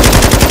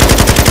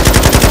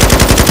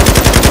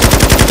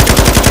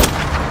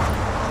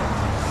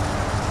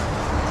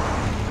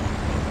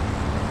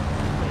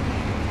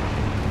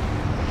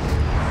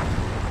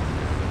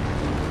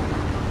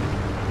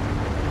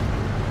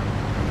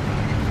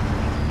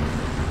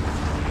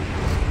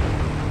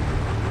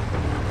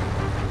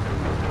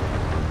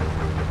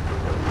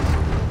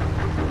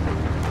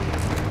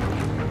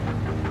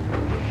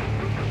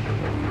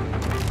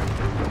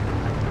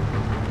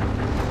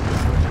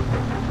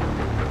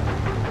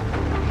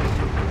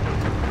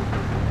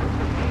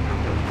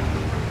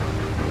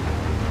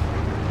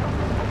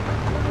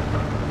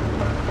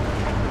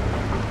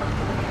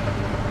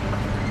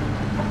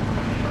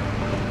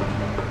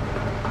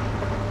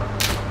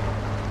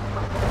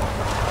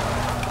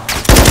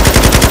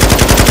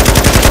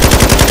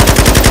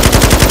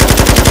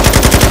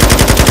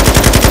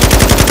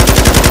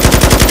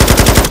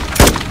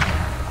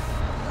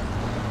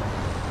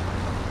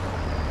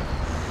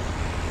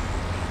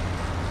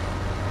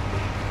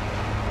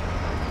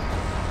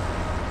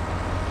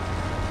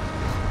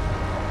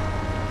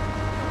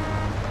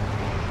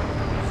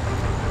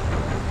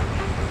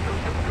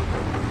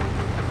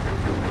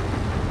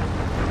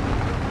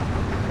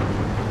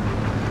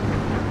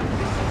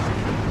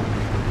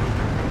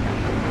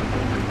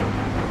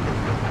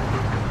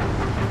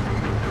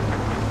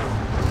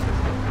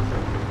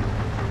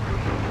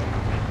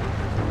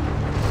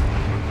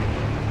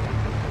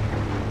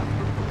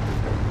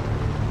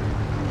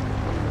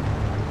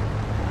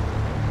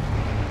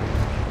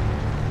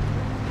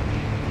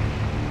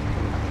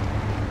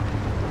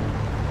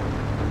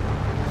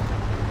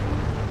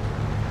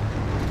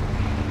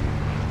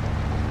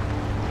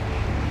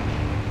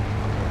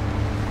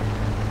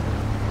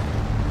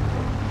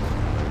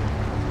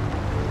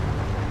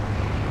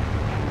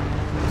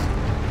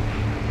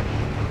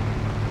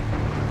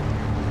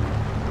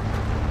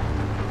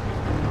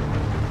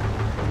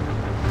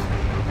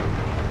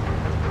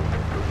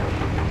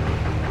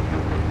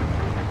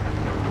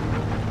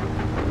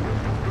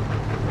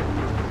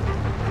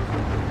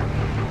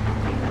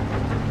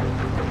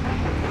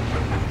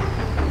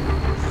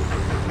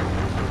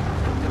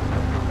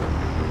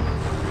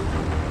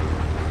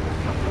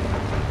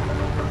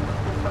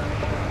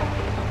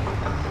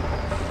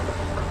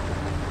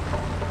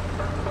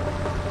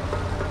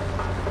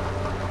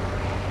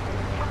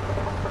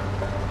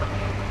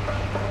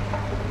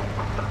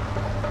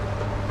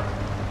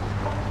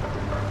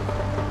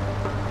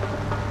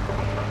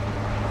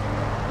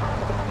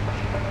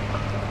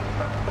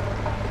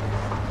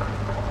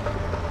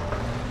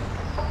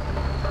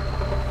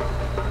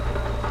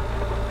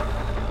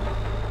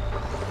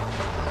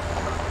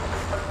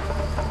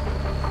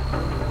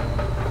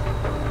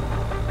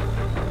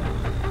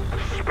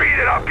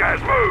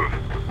 Gaz, move!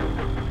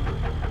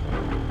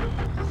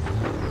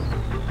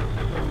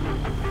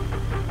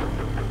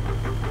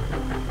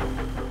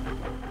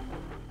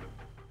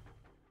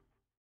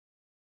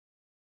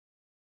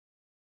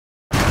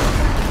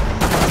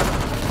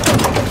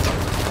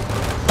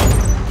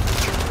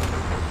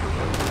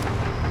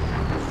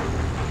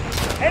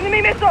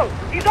 Enemy missile!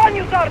 He's on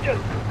you,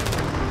 Sergeant!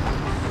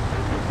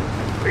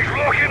 He's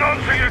locking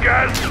onto you,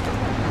 Gaz!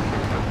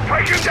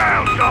 Take him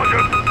down,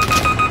 Sergeant!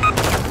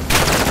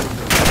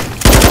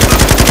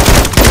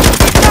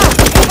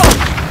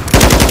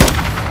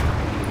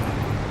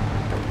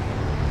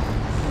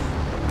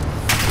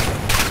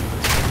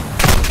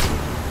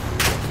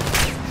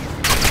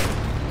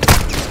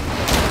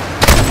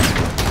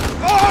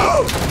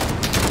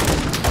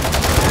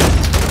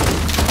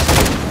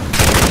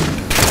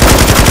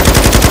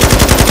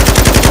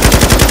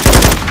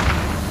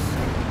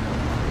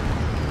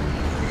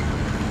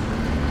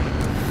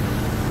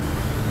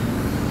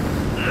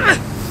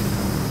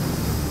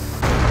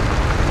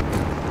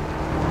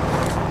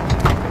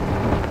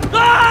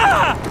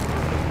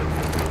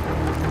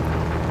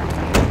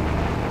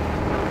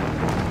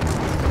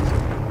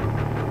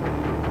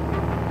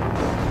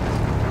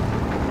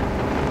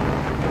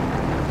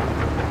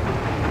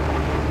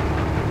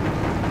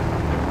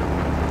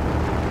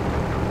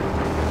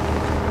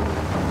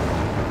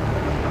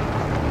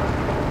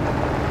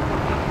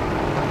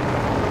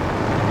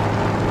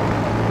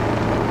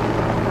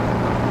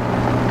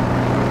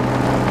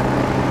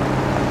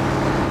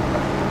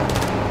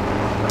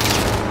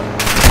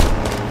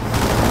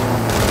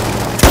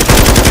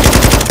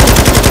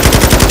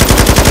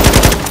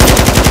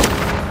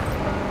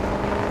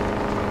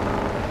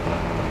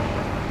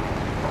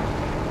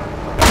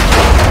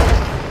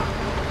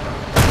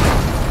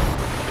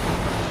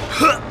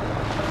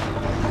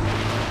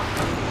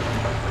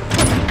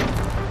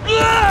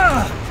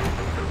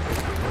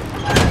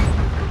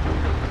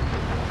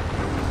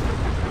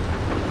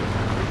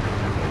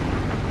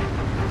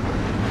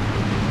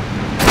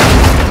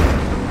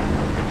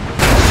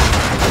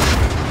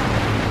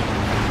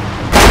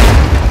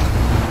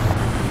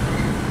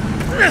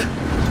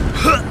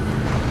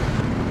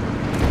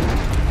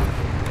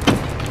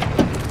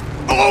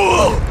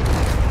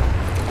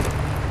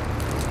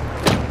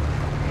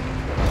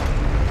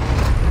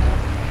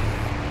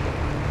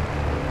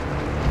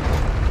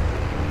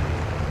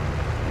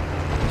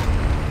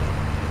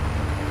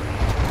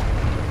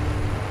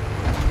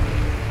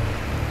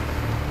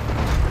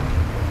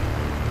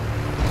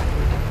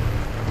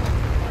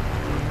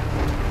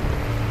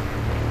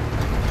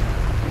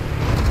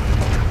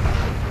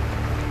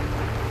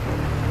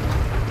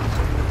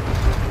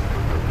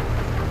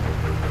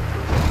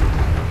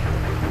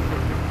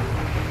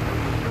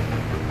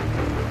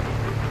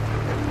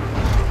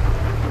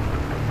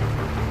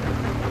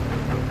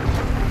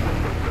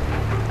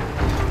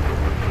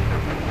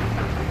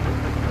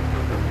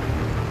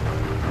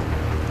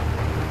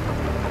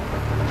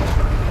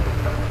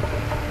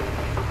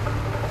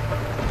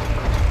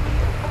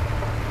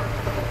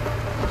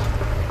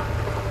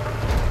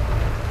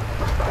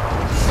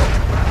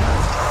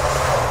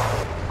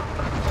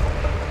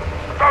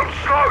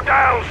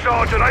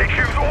 Sergeant,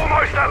 AQ's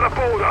almost at the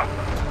border.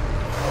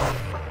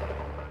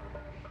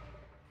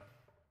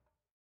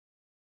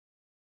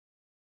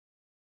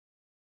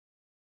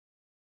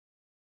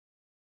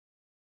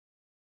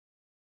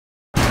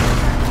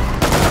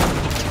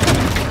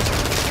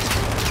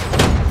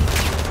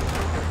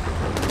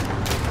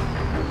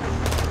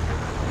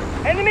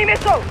 Enemy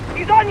missile!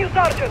 He's on you,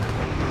 Sergeant!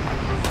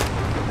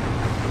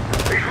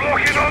 He's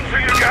locking onto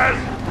you, Gaz.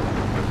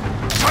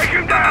 Take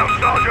him down,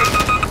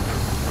 Sergeant.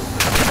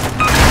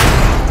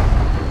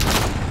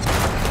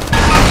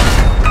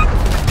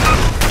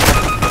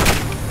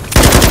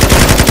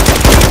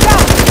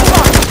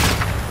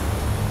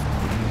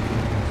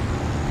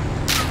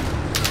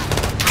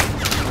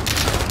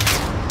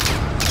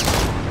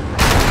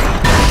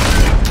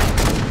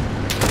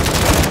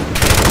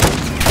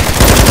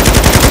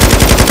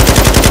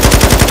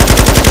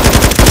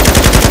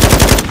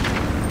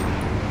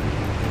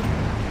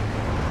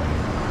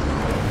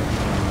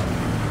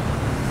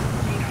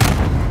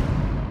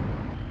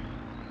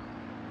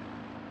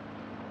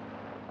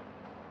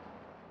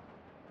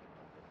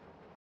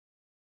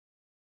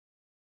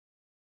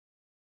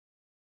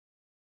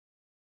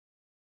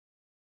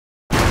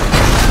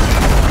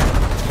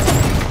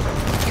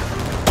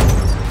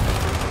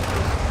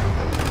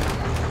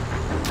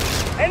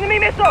 Enemy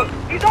missile!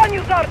 He's on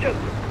you, Sergeant!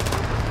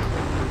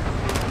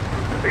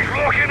 He's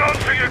locking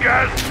onto you,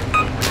 Gaz.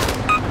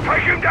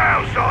 Take him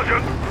down,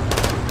 Sergeant.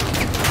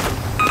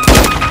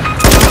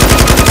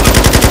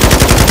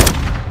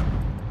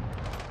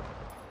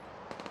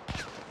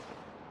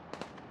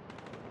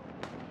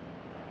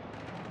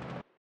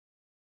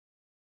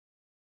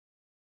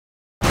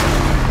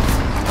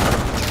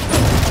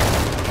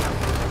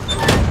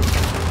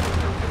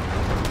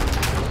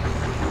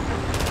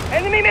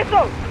 Enemy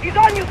missile! He's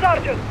on you,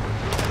 Sergeant!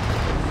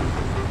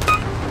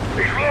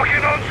 He's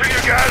locking onto you,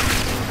 Gaz.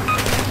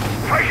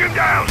 Take him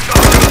down,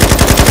 Sergeant.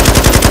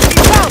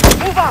 He's down!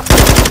 Move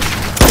up!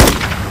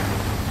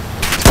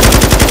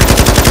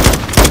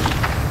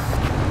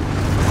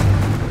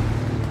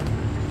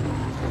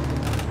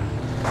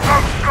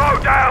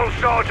 down,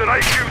 Sergeant.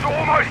 HQ's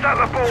almost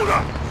at the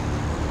border.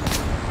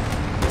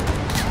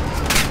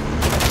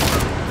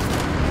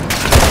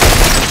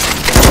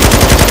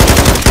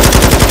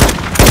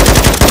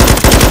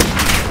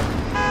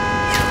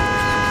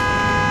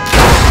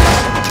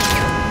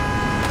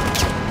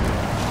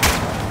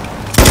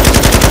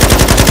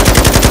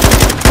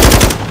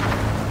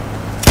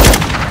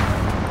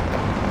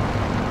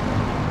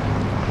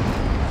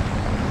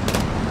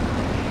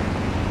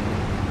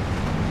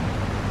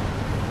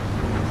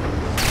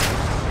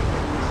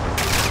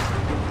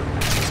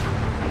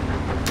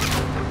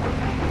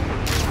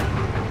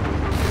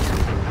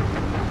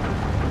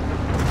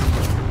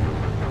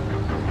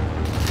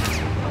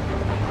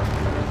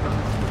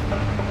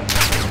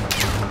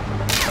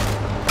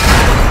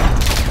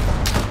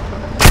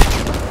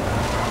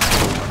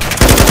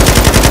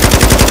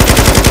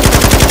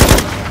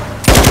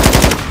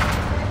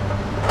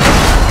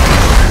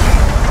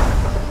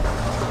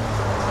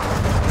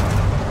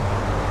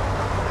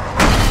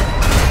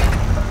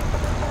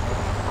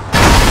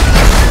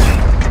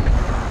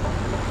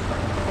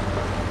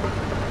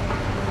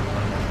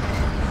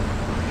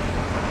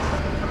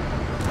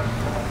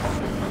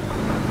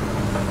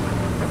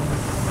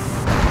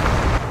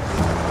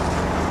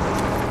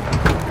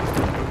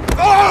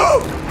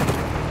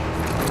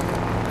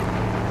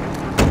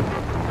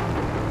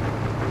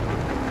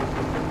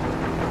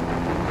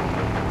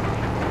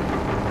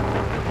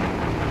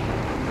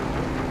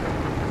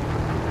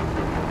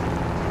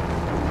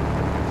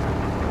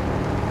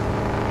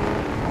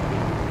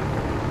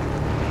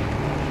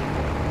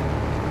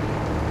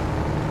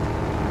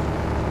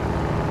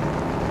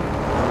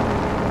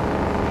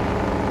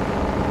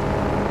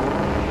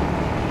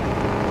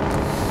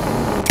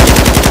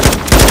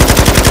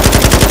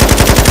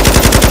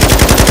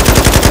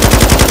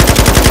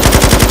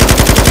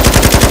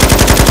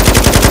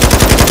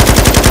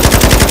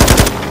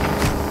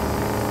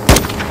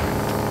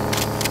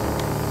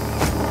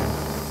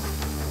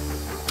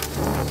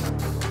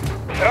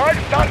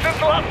 Sergeant,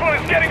 the last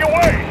one is getting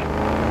away!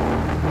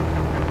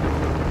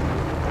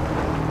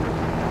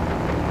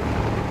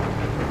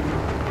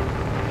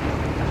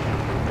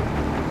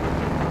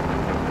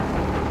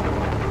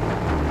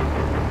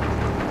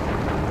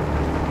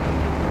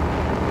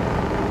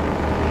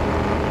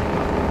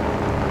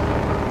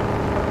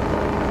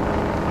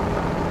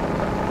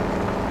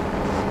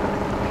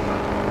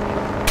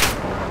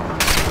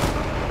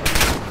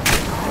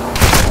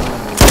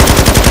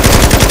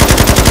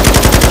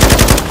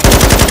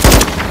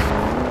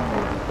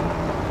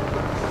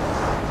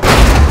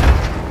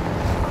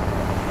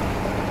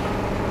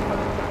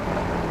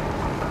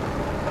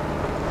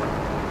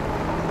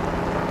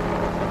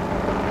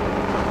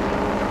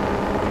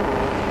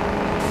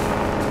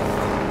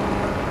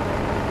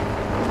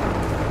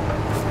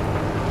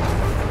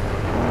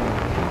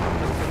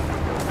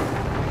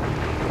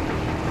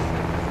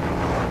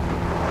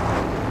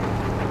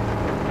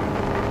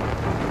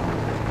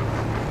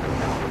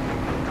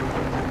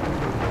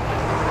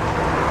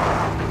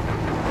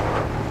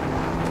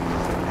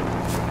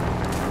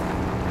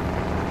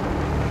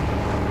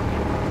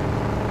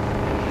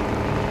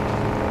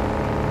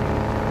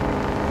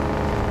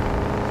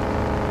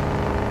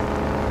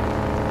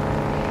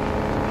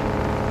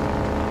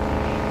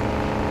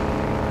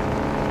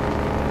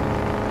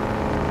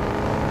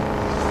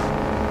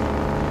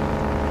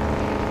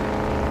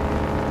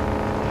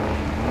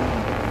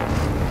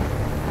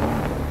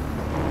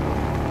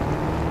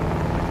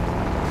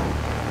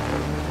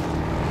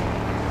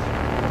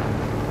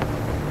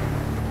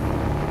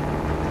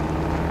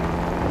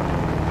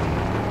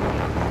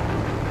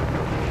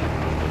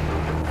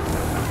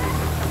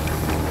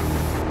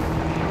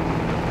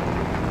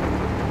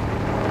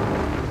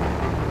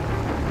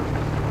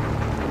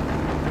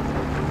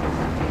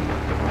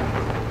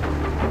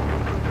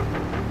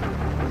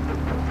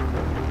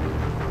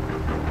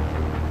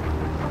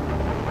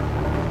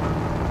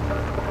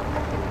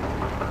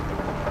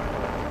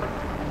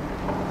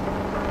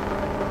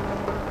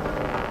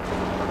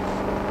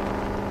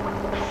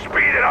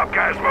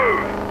 Guys,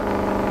 move!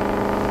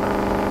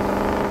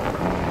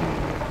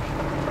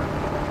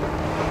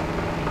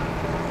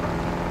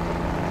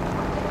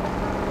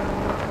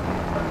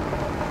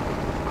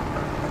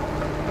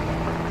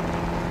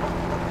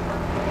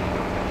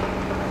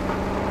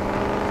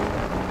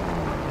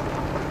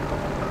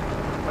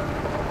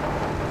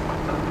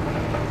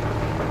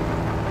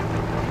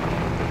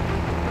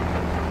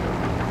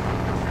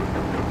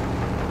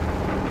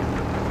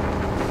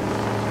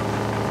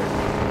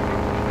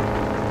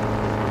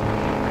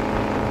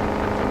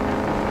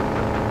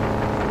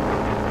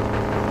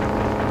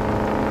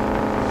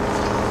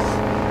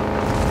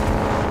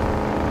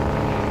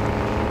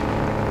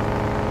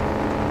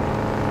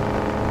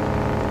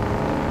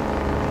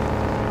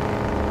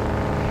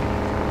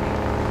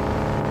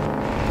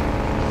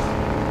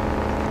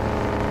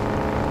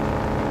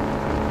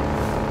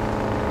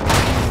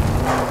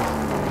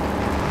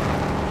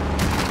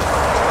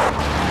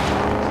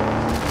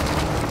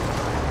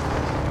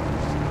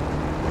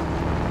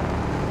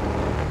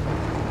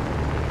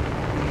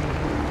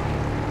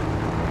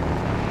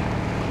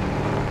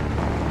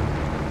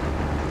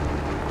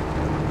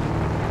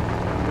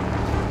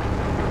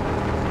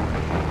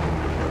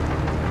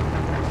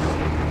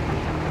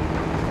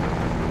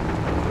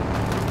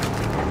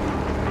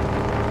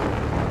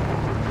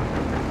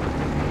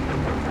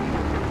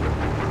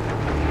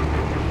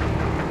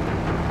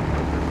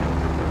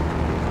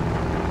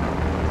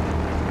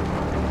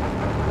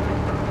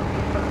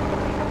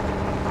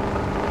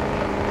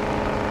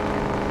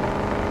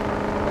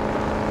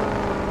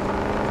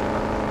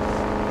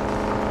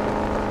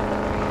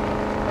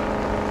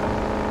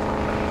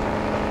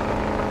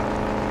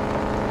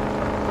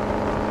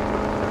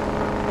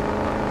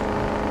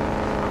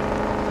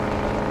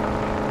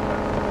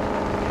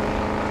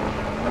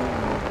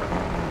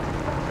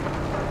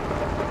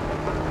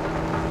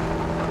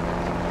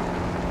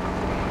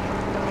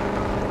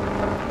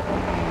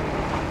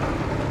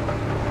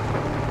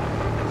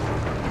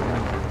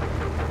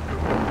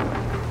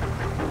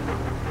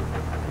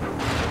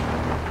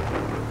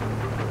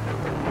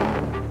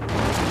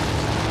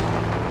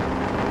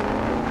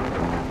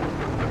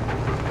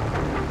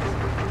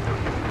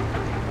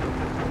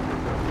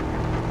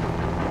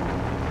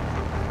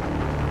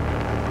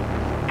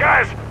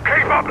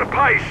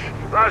 pace.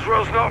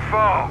 Laswell's not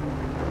far.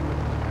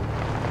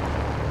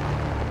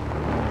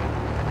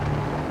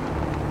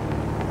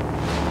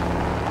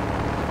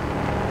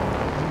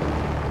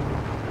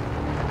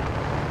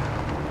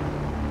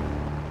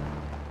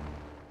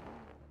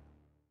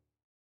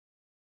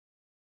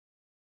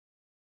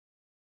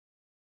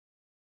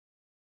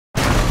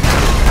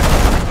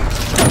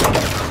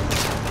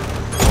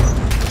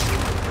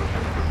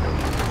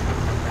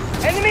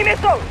 Enemy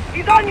missile!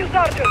 He's on you,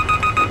 Sergeant!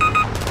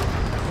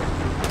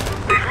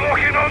 He's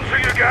locking onto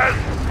you, Gaz.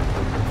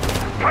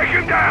 Take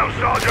him down,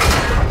 Sergeant.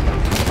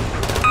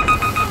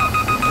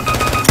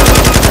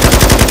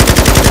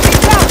 He's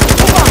down!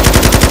 Move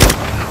on!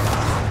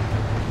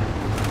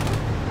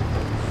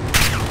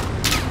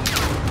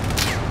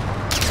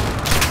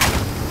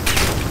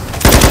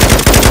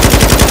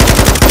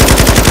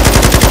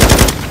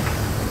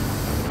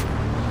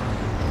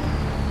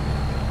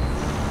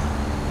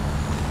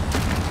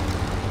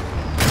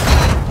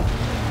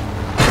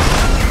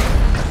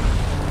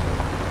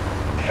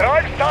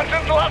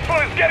 Sergeant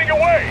Laswell is getting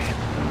away!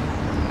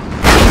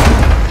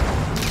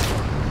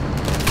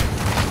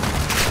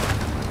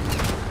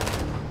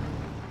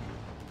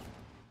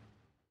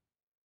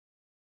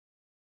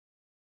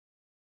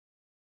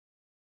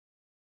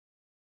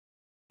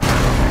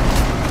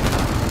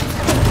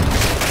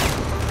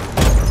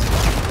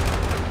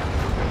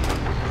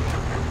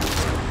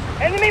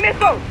 Enemy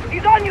missile!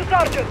 He's on you,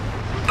 Sergeant!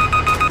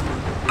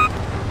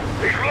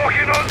 He's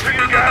locking onto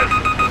you, Gaz.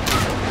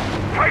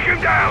 Take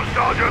him down,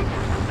 Sergeant.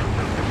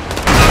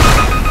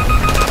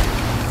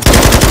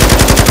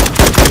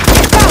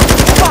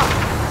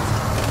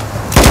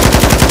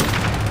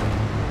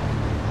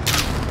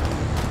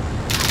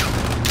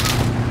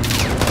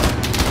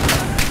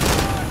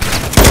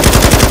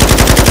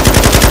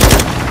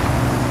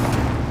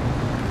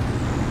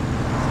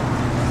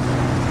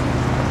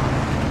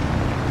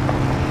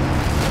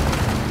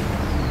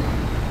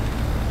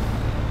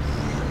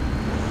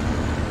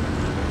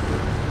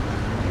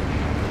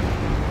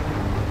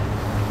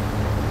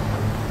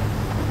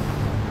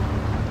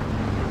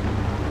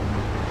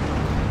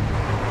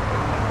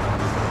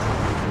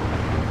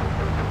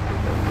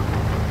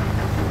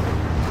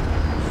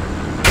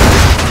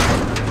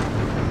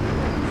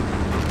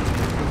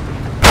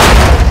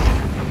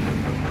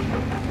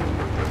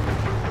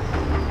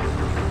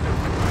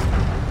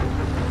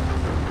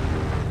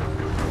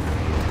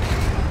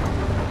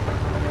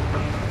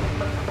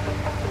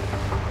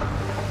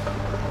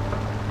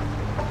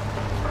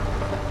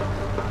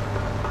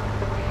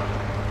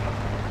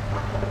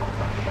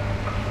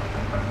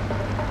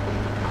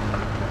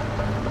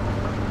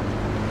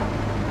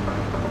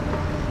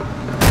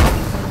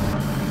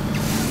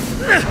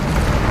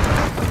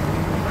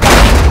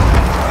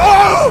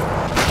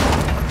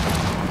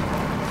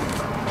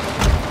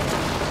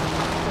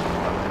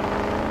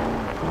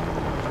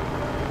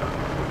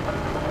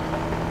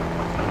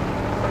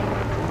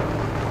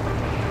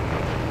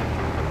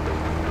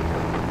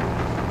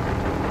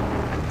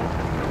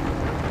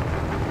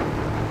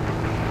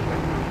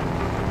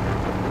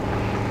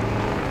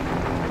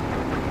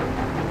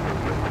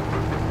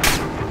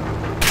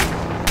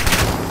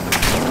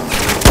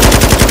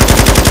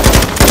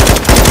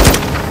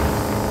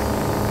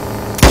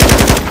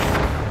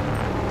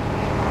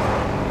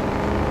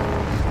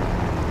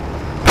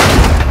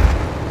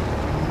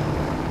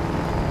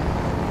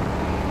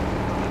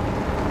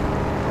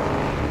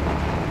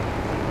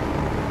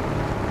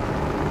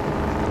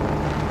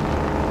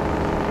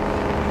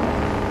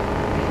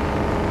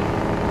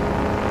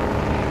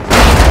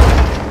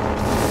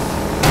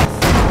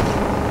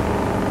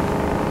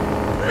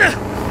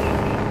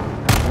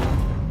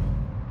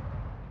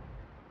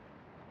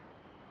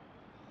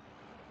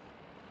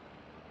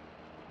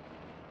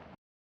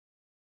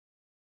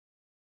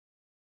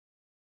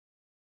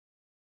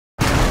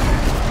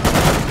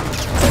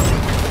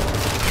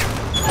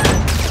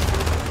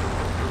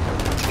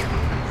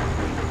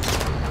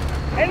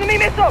 Enemy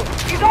missile!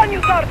 He's on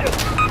you, Sergeant!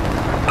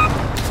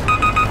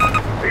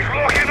 He's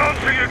locking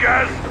onto you,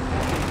 Gaz.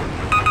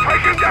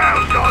 Take him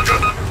down,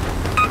 Sergeant.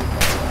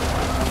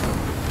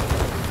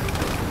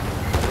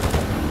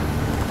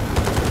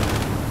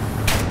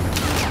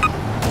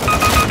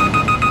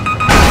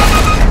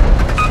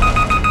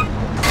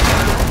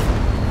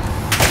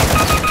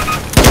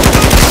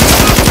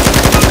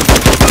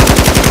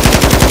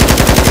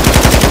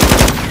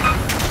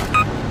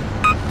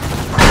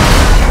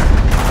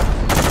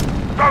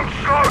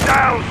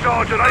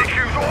 Sergeant, AQ